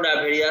explore the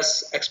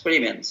various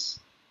experiments.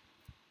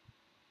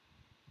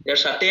 They are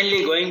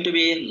certainly going to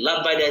be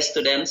loved by the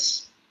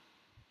students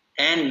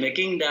and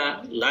making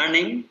the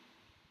learning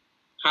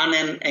fun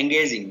and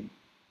engaging.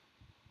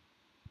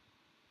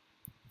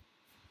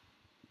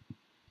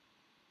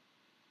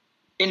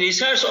 In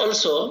research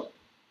also,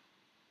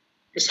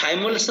 the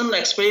simulation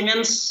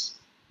experiments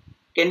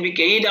can be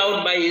carried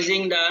out by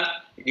using the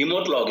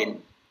remote login.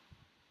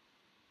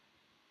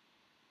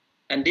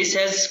 And this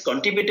has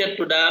contributed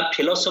to the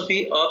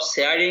philosophy of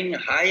sharing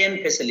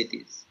high-end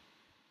facilities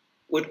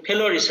with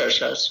fellow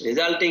researchers,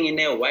 resulting in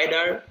a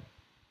wider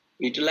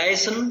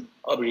utilization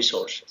of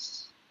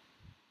resources.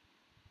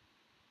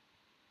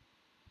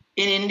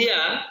 In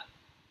India,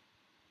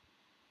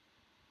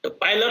 the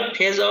pilot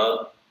phase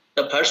of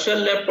the Virtual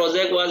Lab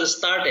project was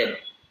started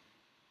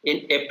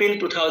in April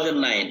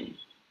 2009.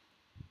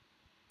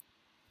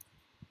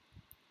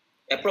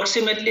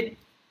 Approximately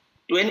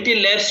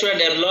 20 labs were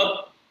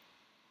developed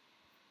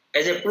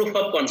as a proof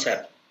of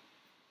concept.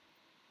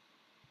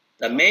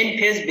 The main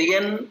phase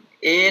began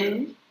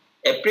in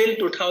April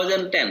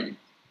 2010,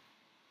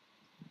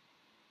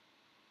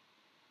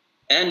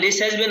 and this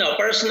has been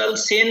operational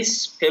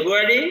since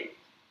February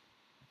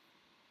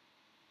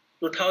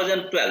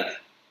 2012,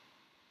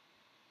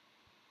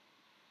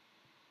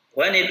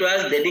 when it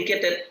was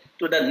dedicated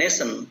to the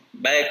nation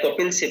by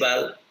Kapil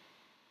Sibal,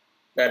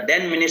 the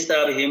then Minister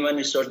of Human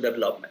Resource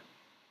Development.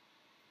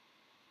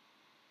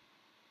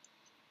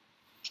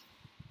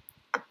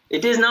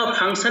 It is now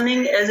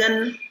functioning as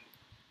an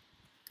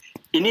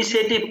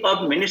initiative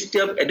of Ministry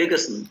of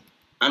Education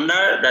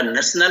under the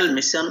National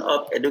Mission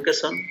of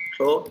Education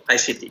through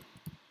ICT.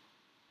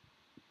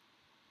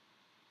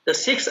 The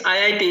 6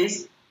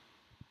 IITs,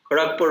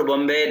 Kharagpur,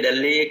 Bombay,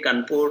 Delhi,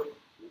 Kanpur,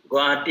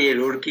 Guwahati,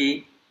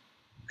 Roorkee,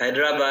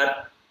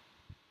 Hyderabad,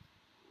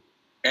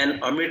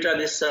 and Amrita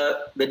Viswa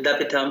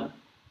Vidyapitham,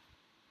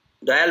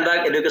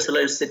 Dayalbagh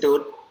Educational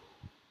Institute,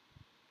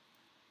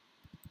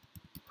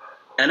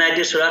 NIT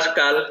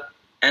Surajkal,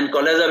 and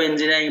College of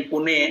Engineering,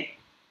 Pune,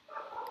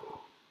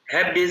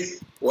 have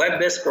these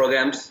web-based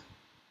programs,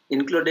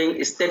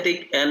 including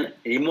static and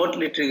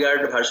remotely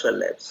triggered virtual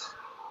labs.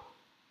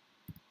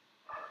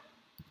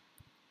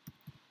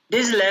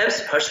 These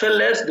labs, virtual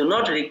labs, do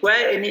not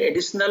require any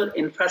additional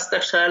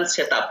infrastructural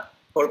setup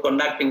for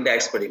conducting the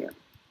experiment.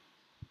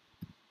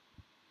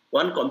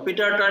 One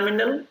computer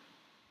terminal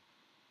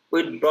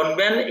with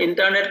broadband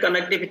internet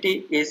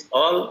connectivity is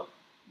all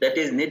that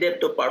is needed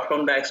to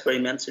perform the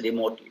experiments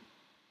remotely.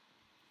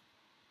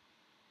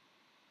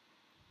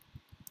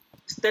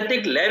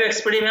 Static lab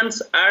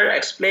experiments are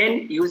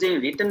explained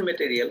using written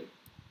material,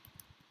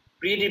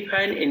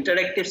 predefined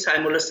interactive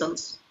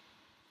simulations,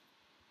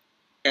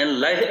 and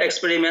live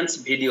experiments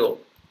video.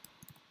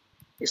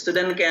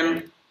 Students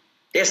can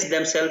test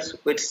themselves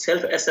with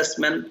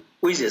self-assessment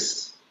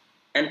quizzes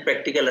and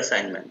practical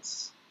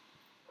assignments.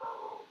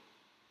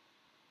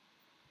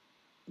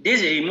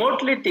 These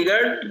remotely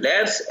triggered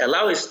labs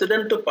allow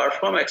students to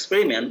perform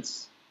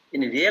experiments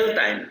in real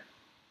time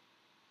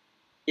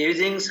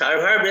using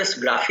server-based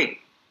graphic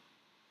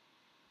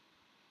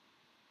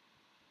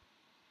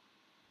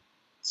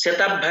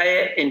set up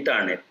via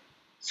internet.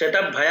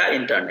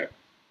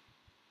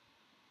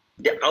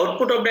 The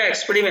output of the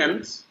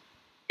experiments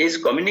is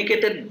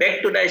communicated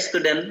back to the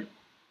student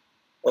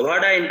over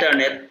the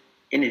internet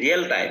in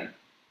real time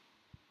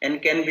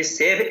and can be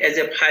saved as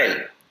a file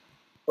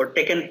or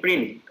taken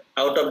print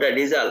out of the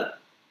result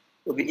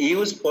to be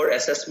used for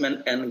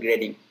assessment and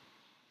grading.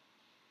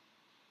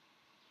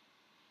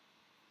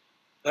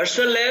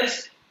 Virtual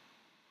labs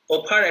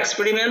offer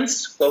experiments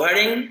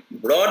covering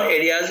broad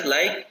areas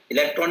like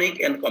electronic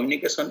and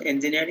communication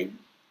engineering,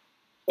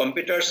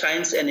 computer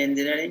science and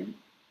engineering,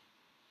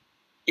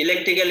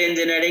 electrical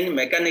engineering,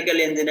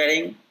 mechanical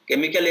engineering,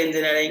 chemical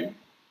engineering,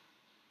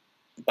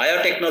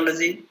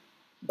 biotechnology,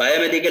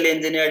 biomedical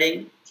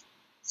engineering,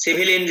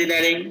 civil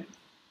engineering,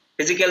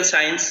 physical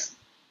science,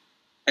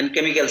 and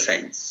chemical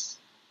science.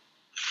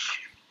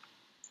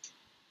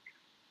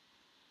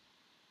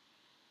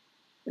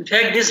 In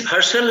fact, this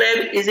virtual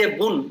lab is a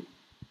boon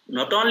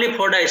not only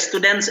for the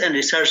students and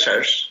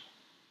researchers,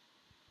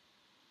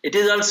 it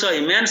is also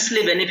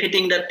immensely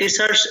benefiting the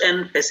teachers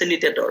and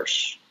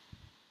facilitators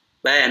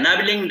by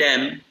enabling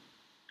them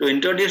to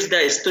introduce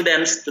the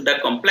students to the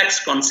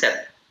complex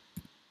concept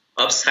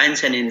of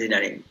science and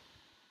engineering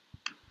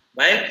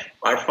by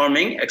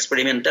performing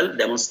experimental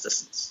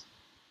demonstrations.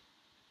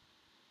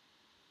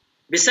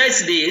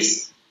 Besides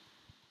this,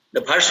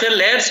 the virtual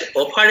labs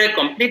offer a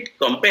complete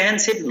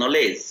comprehensive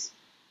knowledge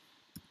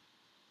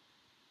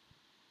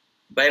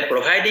by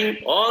providing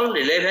all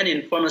relevant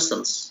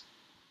informations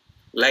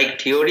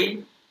like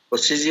theory,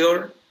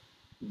 procedure,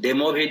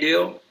 demo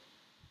video,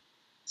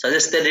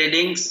 suggested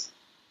readings,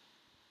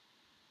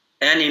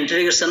 and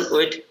integration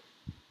with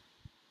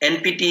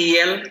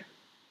NPTEL.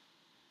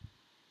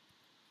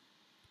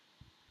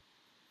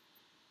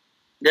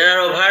 There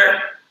are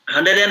over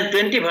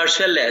 120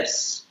 virtual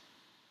labs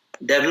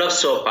developed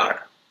so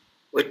far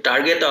with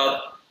target of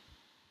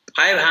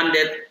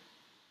 500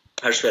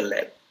 virtual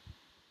labs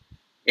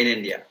in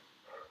India.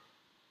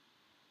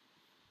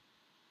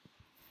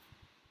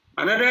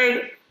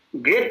 Another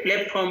great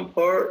platform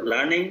for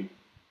learning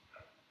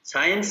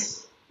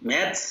science,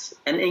 maths,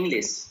 and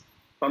English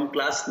from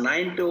class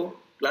 9 to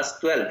class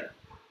 12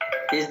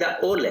 is the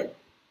OLab.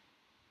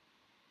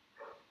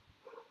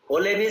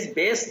 OLab is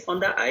based on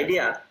the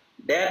idea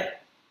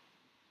that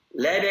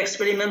lab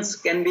experiments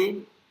can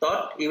be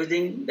taught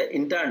using the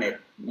internet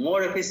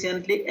more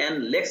efficiently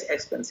and less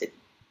expensively.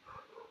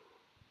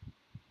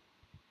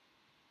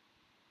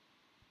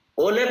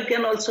 OLab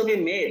can also be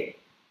made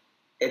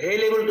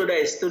available to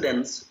the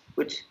students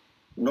with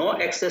no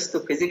access to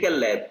physical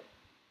lab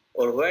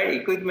or where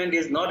equipment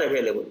is not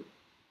available,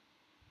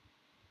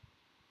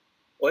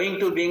 owing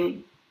to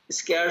being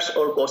scarce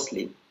or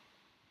costly.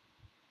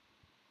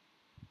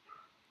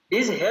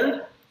 This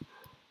helps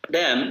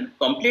them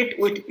compete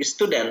with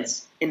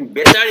students in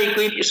better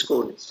equipped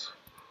schools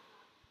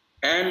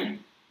and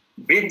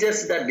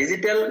bridges the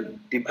digital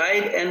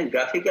divide and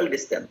geographical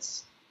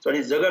distance.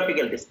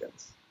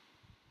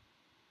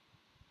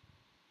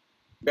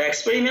 The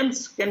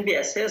experiments can be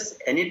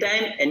assessed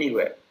anytime,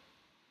 anywhere,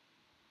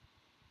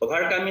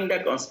 overcoming the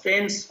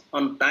constraints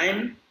on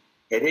time,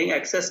 having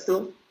access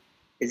to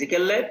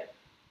physical lab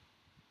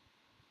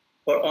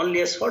for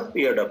only a short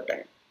period of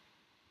time.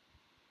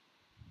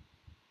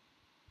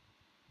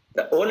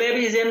 The OLab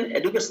is an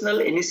educational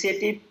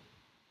initiative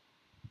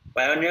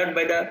pioneered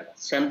by the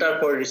Center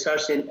for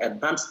Research in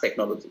Advanced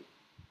Technology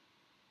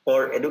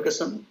for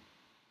Education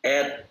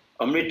at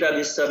Amrita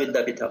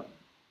Viswavidyapeetham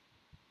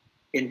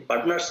in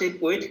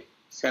partnership with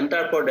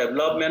Center for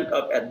Development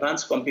of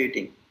Advanced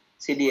Computing,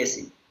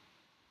 CDSE,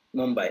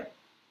 Mumbai,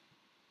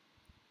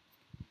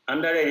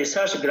 under a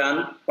research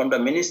grant from the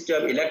Ministry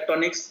of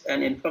Electronics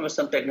and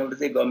Information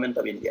Technology, Government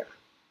of India.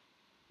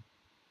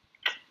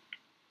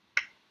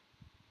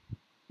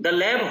 The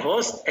lab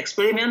hosts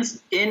experiments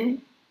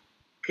in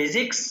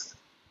physics,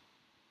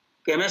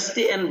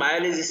 chemistry, and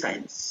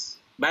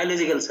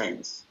biological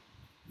science,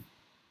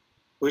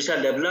 which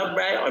are developed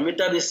by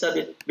Amrita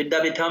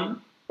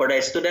Viswavidyapeetham for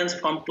the students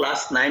from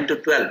class 9 to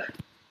 12.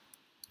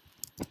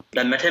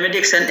 The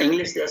mathematics and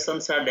English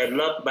lessons are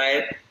developed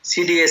by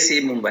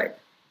CDSE Mumbai.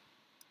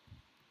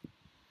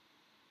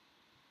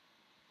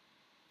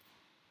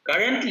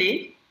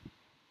 Currently,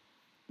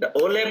 the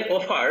O-Lab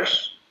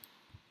offers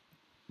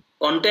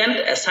content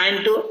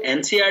assigned to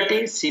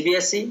NCERT,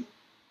 CBSE,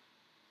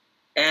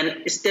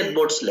 and state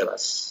board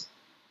syllabus.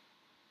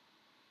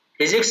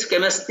 Physics,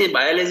 chemistry,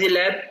 biology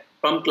lab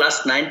from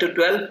class 9 to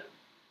 12,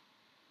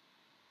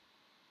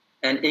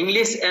 and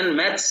English and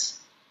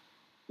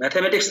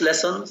mathematics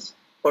lessons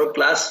for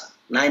class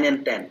 9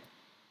 and 10.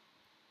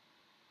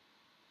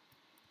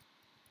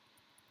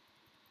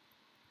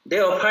 They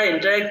offer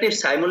interactive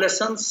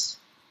simulations,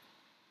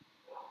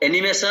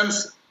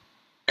 animations,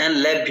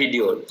 and lab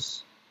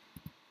videos.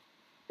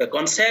 The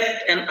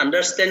concept and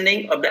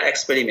understanding of the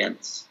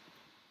experiments.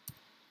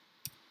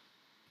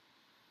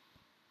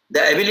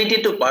 The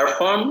ability to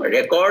perform,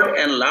 record,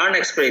 and learn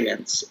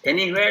experiments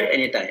anywhere,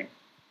 anytime.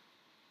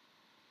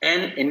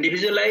 And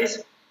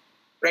individualize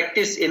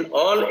practice in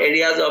all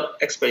areas of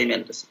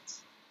experimentation.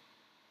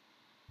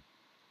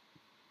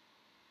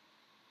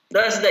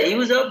 Thus, the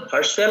use of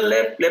virtual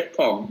lab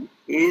platform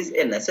is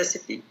a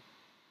necessity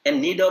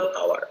and need of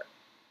hour.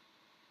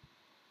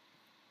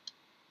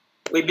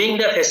 We, being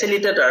the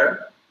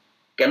facilitator,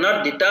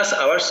 cannot detach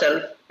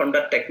ourselves from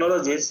the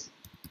technologies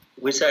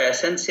which are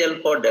essential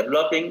for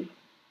developing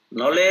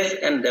knowledge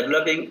and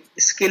developing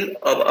skill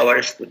of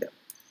our students.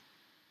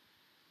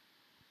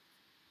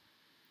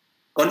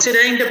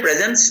 Considering the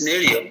present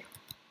scenario,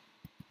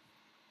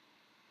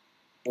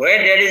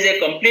 where there is a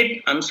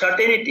complete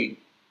uncertainty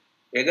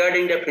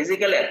regarding the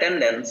physical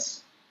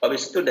attendance of a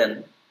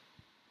student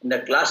in the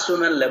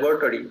classroom and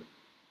laboratory,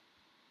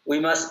 we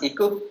must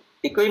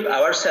equip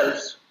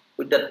ourselves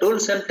with the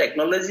tools and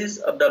technologies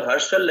of the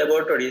virtual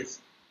laboratories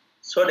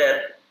so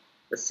that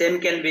the same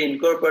can be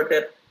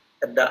incorporated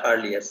at the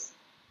earliest.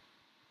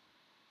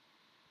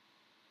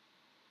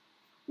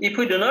 If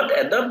we do not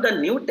adopt the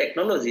new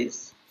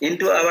technologies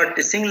into our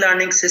teaching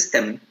learning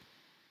system,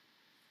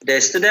 the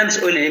students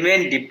will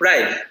remain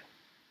deprived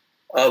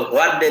of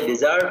what they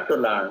deserve to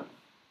learn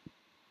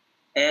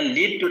and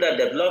lead to the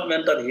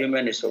development of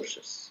human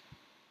resources,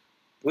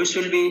 which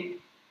will be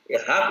a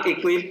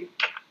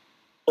half-equipped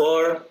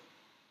or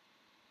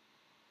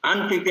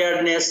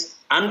unprepared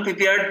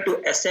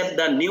to accept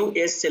the new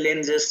age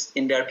challenges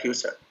in their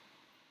future.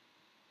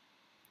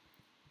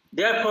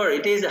 Therefore,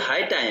 it is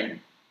high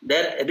time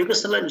that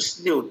educational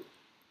institute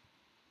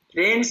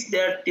trains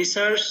their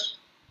teachers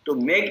to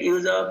make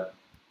use of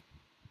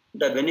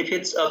the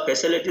benefits of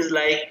facilities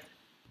like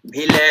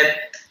V-Lab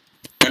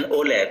and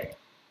O-Lab,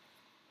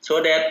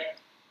 so that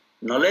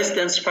knowledge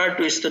transfer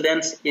to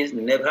students is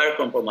never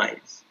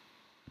compromised.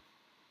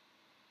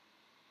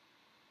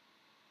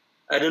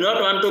 I do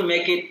not want to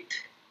make it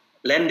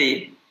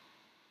lengthy.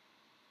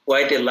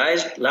 Quite a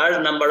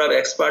large number of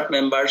expert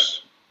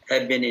members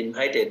have been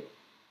invited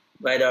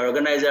by the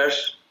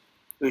organizers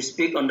to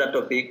speak on the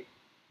topic,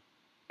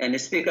 and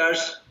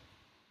speakers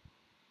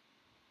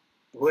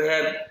who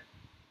have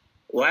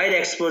wide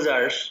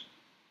exposures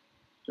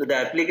to the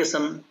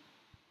application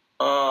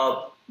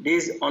of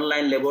these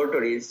online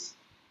laboratories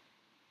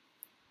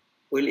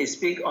will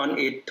speak on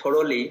it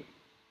thoroughly,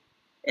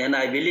 and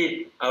I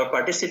believe our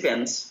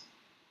participants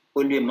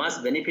will be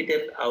much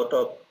benefited out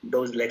of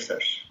those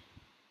lectures.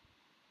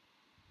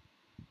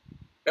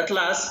 At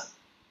last,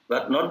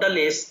 but not the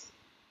least,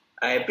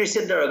 I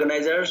appreciate the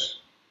organizers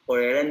for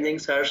arranging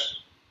such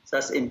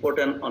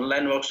important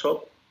online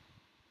workshop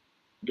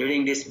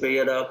during this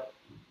period of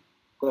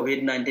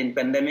COVID-19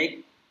 pandemic,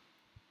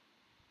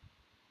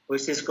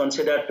 which is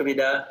considered to be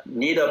the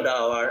need of the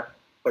hour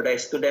for the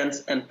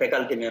students and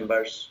faculty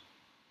members.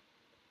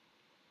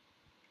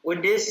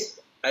 With this,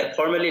 I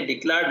formally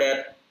declare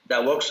that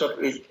the workshop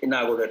is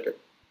inaugurated,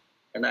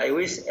 and I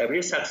wish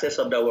every success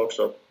of the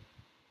workshop.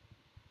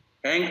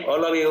 Thank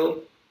all of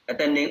you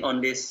attending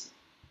on this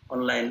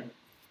online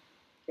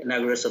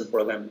inauguration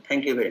program.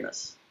 Thank you very much.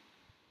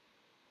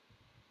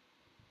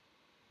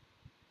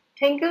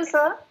 Thank you,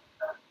 sir.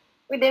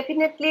 We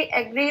definitely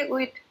agree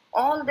with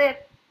all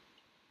that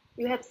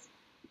you have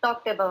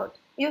talked about.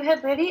 You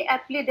have very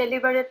aptly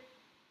delivered.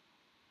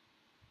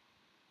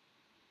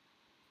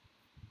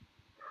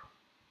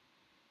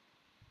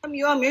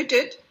 You are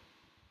muted.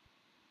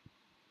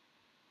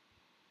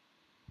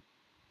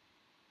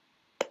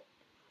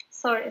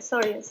 Sorry,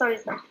 sir.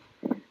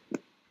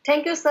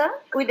 Thank you, sir.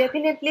 We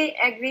definitely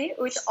agree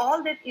with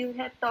all that you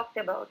have talked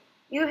about.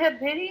 You have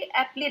very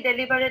aptly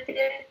deliberated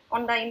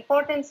on the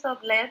importance of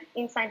lab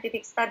in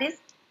scientific studies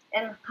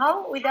and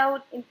how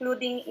without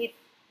including it,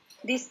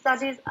 these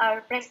studies are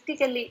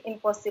practically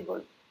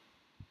impossible.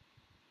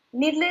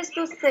 Needless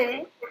to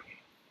say,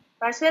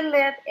 partial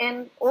lab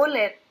and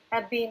O-lab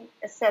have been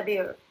a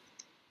savior.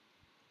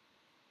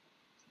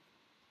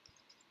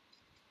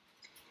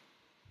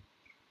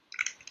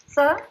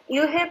 Sir,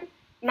 you have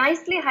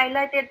nicely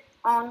highlighted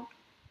on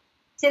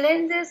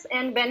challenges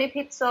and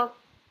benefits of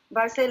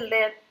partial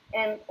lab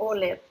and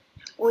O-lab.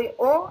 We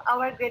owe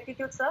our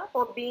gratitude, sir,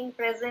 for being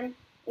present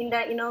in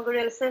the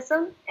inaugural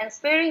session and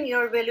sparing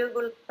your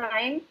valuable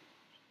time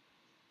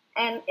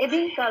and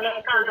adding color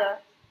to the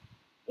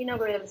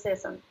inaugural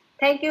session.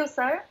 Thank you,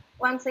 sir.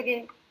 Once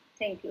again,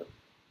 thank you.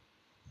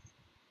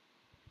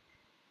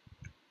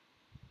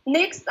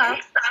 Next up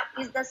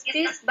is the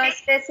speech by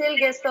special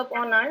guest of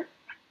honor,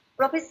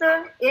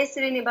 Professor A.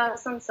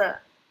 Srinivasan, sir.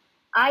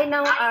 I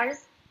now urge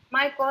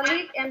my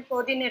colleague and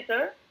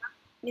coordinator,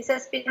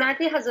 Mrs.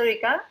 Pinaki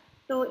Hazarika,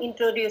 to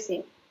introduce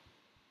him.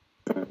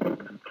 Thank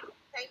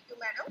you,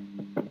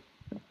 madam.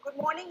 Good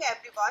morning,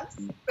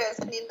 everyone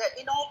present in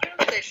the inaugural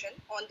session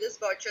on this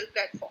virtual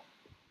platform.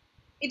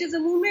 It is a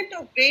moment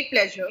of great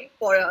pleasure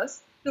for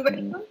us to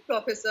welcome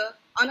Professor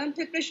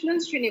Anantakrishnan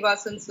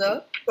Srinivasan,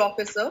 sir,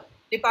 Professor,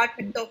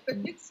 Department of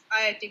Physics,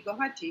 IIT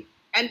Guwahati,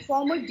 and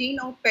former Dean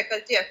of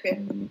Faculty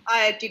Affairs,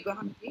 IIT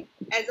Guwahati,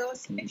 as our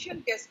special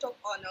guest of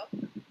honor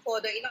for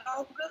the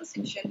inaugural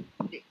session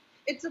today.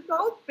 It's a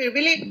proud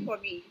privilege for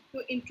me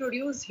to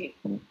introduce him.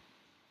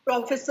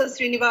 Professor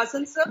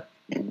Srinivasan, sir,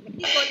 has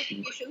many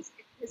qualifications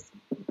in physics.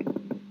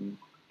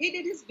 He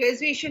did his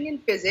graduation in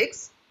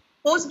physics,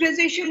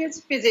 post-graduation in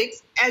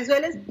physics, as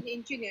well as in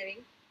engineering,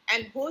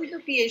 and holds a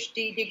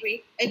PhD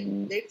degree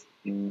in physics,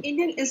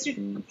 Indian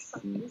Institute of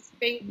Science,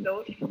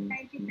 Bangalore, in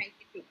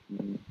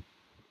 1992.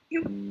 He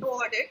was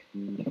awarded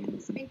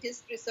the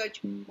Scientist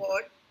Research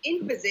Award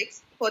in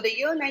Physics for the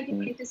year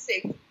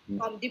 1996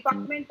 from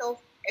Department of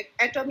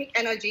Atomic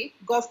Energy,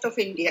 Government of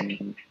India.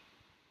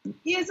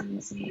 He has a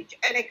research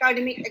and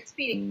academic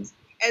experience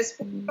as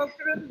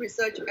postdoctoral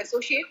research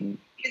associate,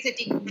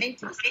 visiting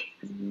scientists,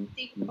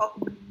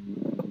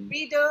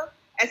 reader,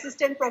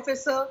 assistant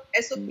professor,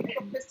 associate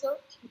professor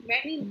in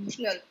many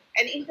national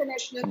and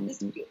international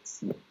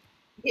institutes.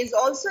 He is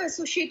also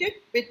associated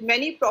with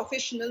many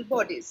professional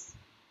bodies.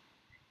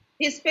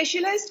 His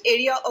specialized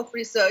area of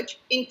research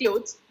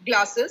includes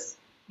glasses,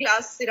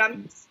 glass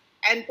ceramics,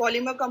 and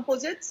polymer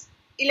composites,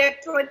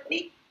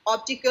 electronic,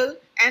 optical,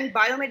 and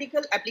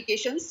biomedical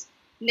applications,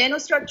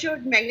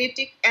 nanostructured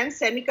magnetic and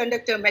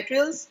semiconductor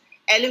materials,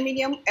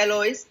 aluminum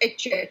alloys,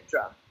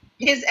 etc.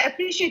 He is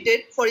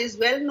appreciated for his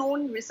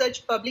well-known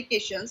research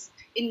publications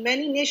in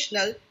many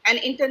national and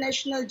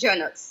international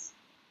journals.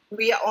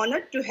 We are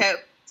honored to have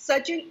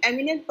such an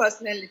eminent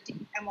personality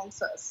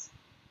amongst us.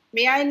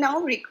 May I now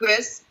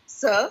request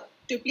Sir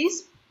to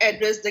please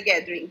address the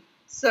gathering.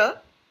 Sir,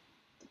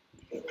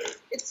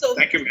 it's so.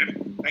 Thank you,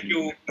 ma'am. Thank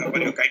you for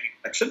your kind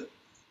introduction.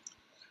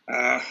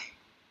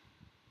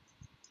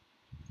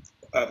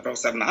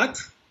 Professor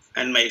Nath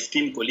and my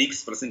esteemed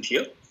colleagues present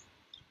here.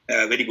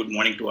 Very good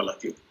morning to all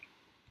of you.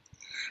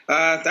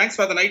 Thanks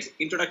for the nice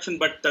introduction,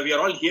 but we are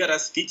all here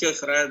as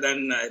teachers rather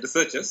than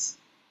researchers.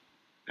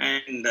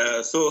 And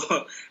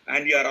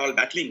and we are all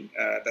battling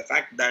the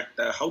fact that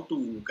how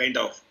to kind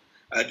of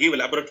give a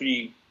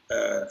laboratory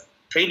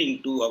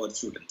training to our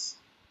students.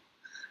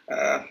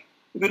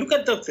 If you look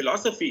at the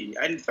philosophy,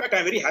 and in fact,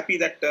 I'm very happy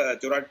that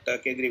Jorhat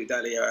Kendriya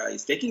Vidyalaya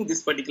is taking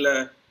this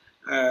particular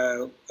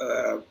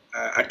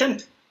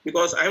attempt,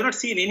 because I have not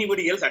seen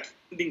anybody else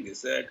attending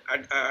this.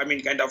 I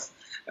mean, kind of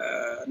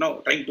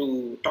trying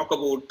to talk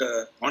about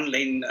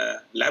online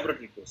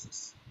laboratory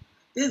courses.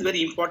 This is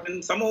very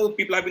important. Somehow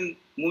people have been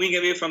moving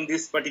away from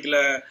this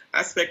particular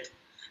aspect,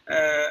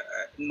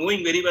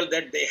 knowing very well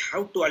that they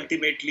have to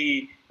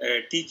ultimately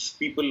teach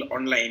people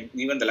online,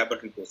 even the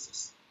laboratory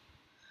courses.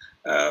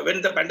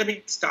 When the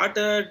pandemic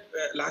started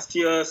last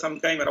year,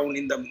 sometime around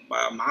in the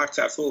March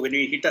or so, when it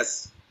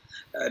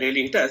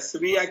really hit us,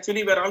 we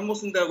actually were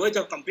almost on the verge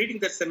of completing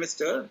that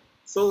semester.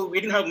 So we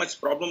didn't have much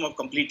problem of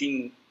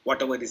completing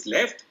whatever is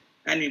left,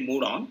 and we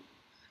moved on.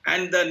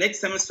 And the next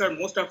semester,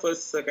 most of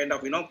us kind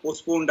of,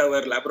 postponed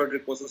our laboratory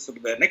courses to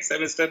the next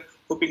semester,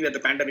 hoping that the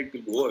pandemic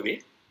will go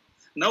away.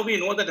 Now we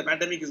know that the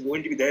pandemic is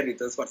going to be there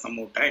with us for some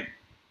more time.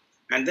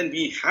 And then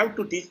we have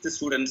to teach the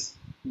students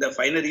the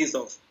fineries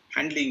of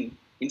handling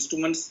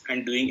instruments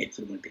and doing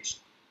experimentation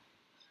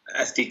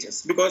as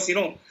teachers. Because,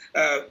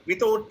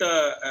 without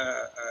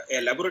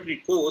a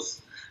laboratory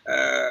course,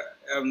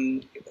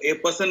 a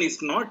person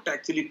is not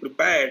actually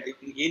prepared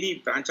in any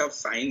branch of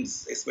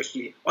science,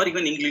 especially, or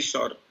even English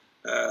or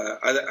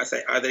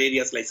other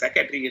areas like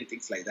psychiatry and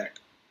things like that.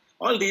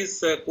 All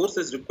these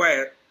courses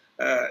require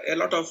a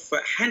lot of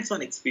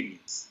hands-on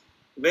experience,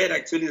 where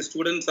actually the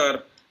students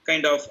are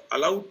kind of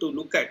allowed to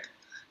look at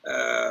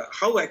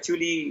how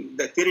actually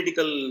the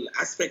theoretical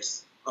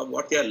aspects of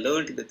what they are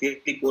learned in the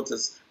theory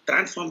courses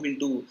transform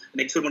into an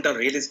experimental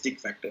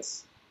realistic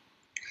factors.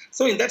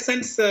 So in that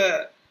sense,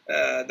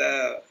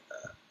 the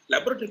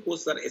laboratory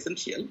courses are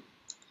essential.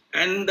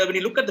 And when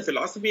you look at the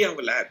philosophy of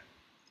a lab,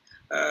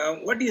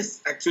 what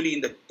is actually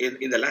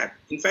in the lab?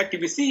 In fact,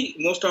 if you see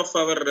most of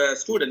our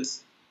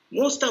students,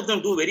 most of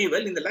them do very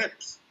well in the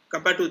labs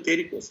compared to the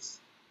theory courses.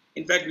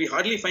 In fact, we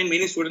hardly find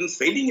many students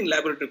failing in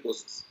laboratory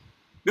courses,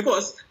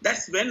 because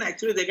that's when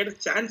actually they get a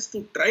chance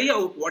to try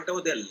out whatever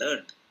they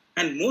learned.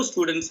 And most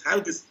students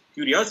have this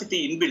curiosity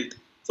inbuilt,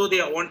 so they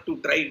want to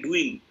try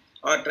doing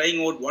or trying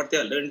out what they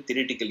have learned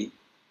theoretically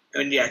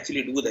when they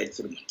actually do the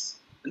experiments.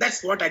 And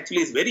that's what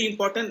actually is very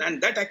important,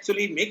 and that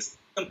actually makes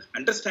them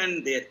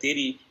understand their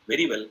theory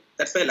very well.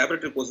 That's why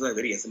laboratory courses are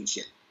very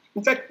essential.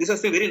 In fact, this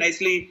was very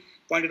nicely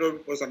pointed out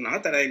by Professor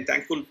Nath, and I am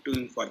thankful to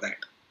him for that.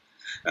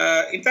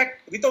 In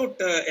fact, without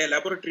a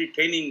laboratory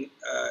training,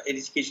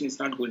 education is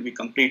not going to be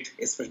complete,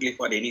 especially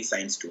for any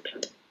science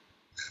student.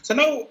 So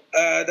now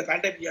the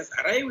pandemic has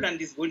arrived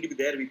and is going to be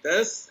there with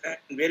us.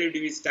 And where do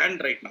we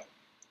stand right now?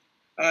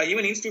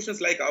 Even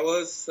institutions like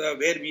ours,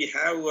 where we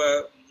have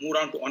moved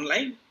on to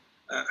online,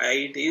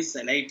 IITs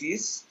and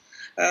NITs,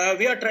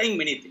 we are trying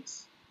many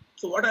things.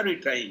 So what are we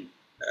trying?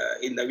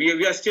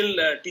 We are still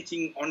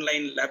teaching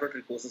online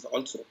laboratory courses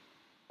also,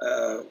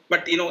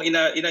 but in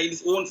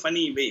its own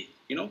funny way.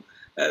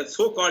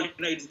 So-called,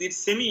 it's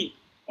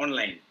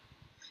semi-online.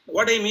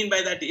 What I mean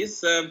by that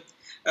is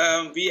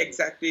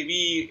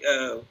we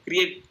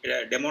create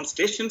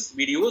demonstrations,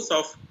 videos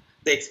of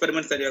the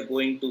experiments that we are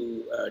going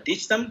to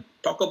teach them,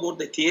 talk about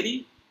the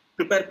theory,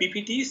 prepare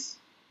PPTs,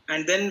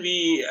 and then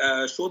we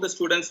show the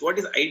students what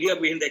is the idea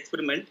behind the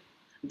experiment.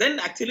 Then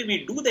actually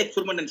we do the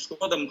experiment and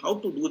show them how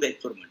to do the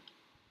experiment.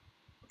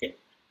 Okay,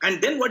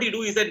 and then what you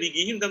do is that we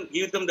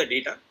give them the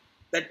data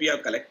that we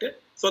have collected,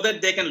 so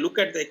that they can look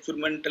at the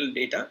experimental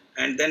data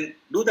and then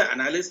do the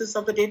analysis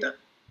of the data,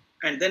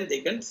 and then they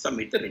can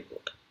submit the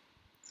report.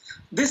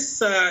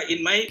 This,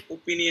 in my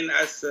opinion,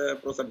 as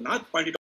Professor Nath pointed out,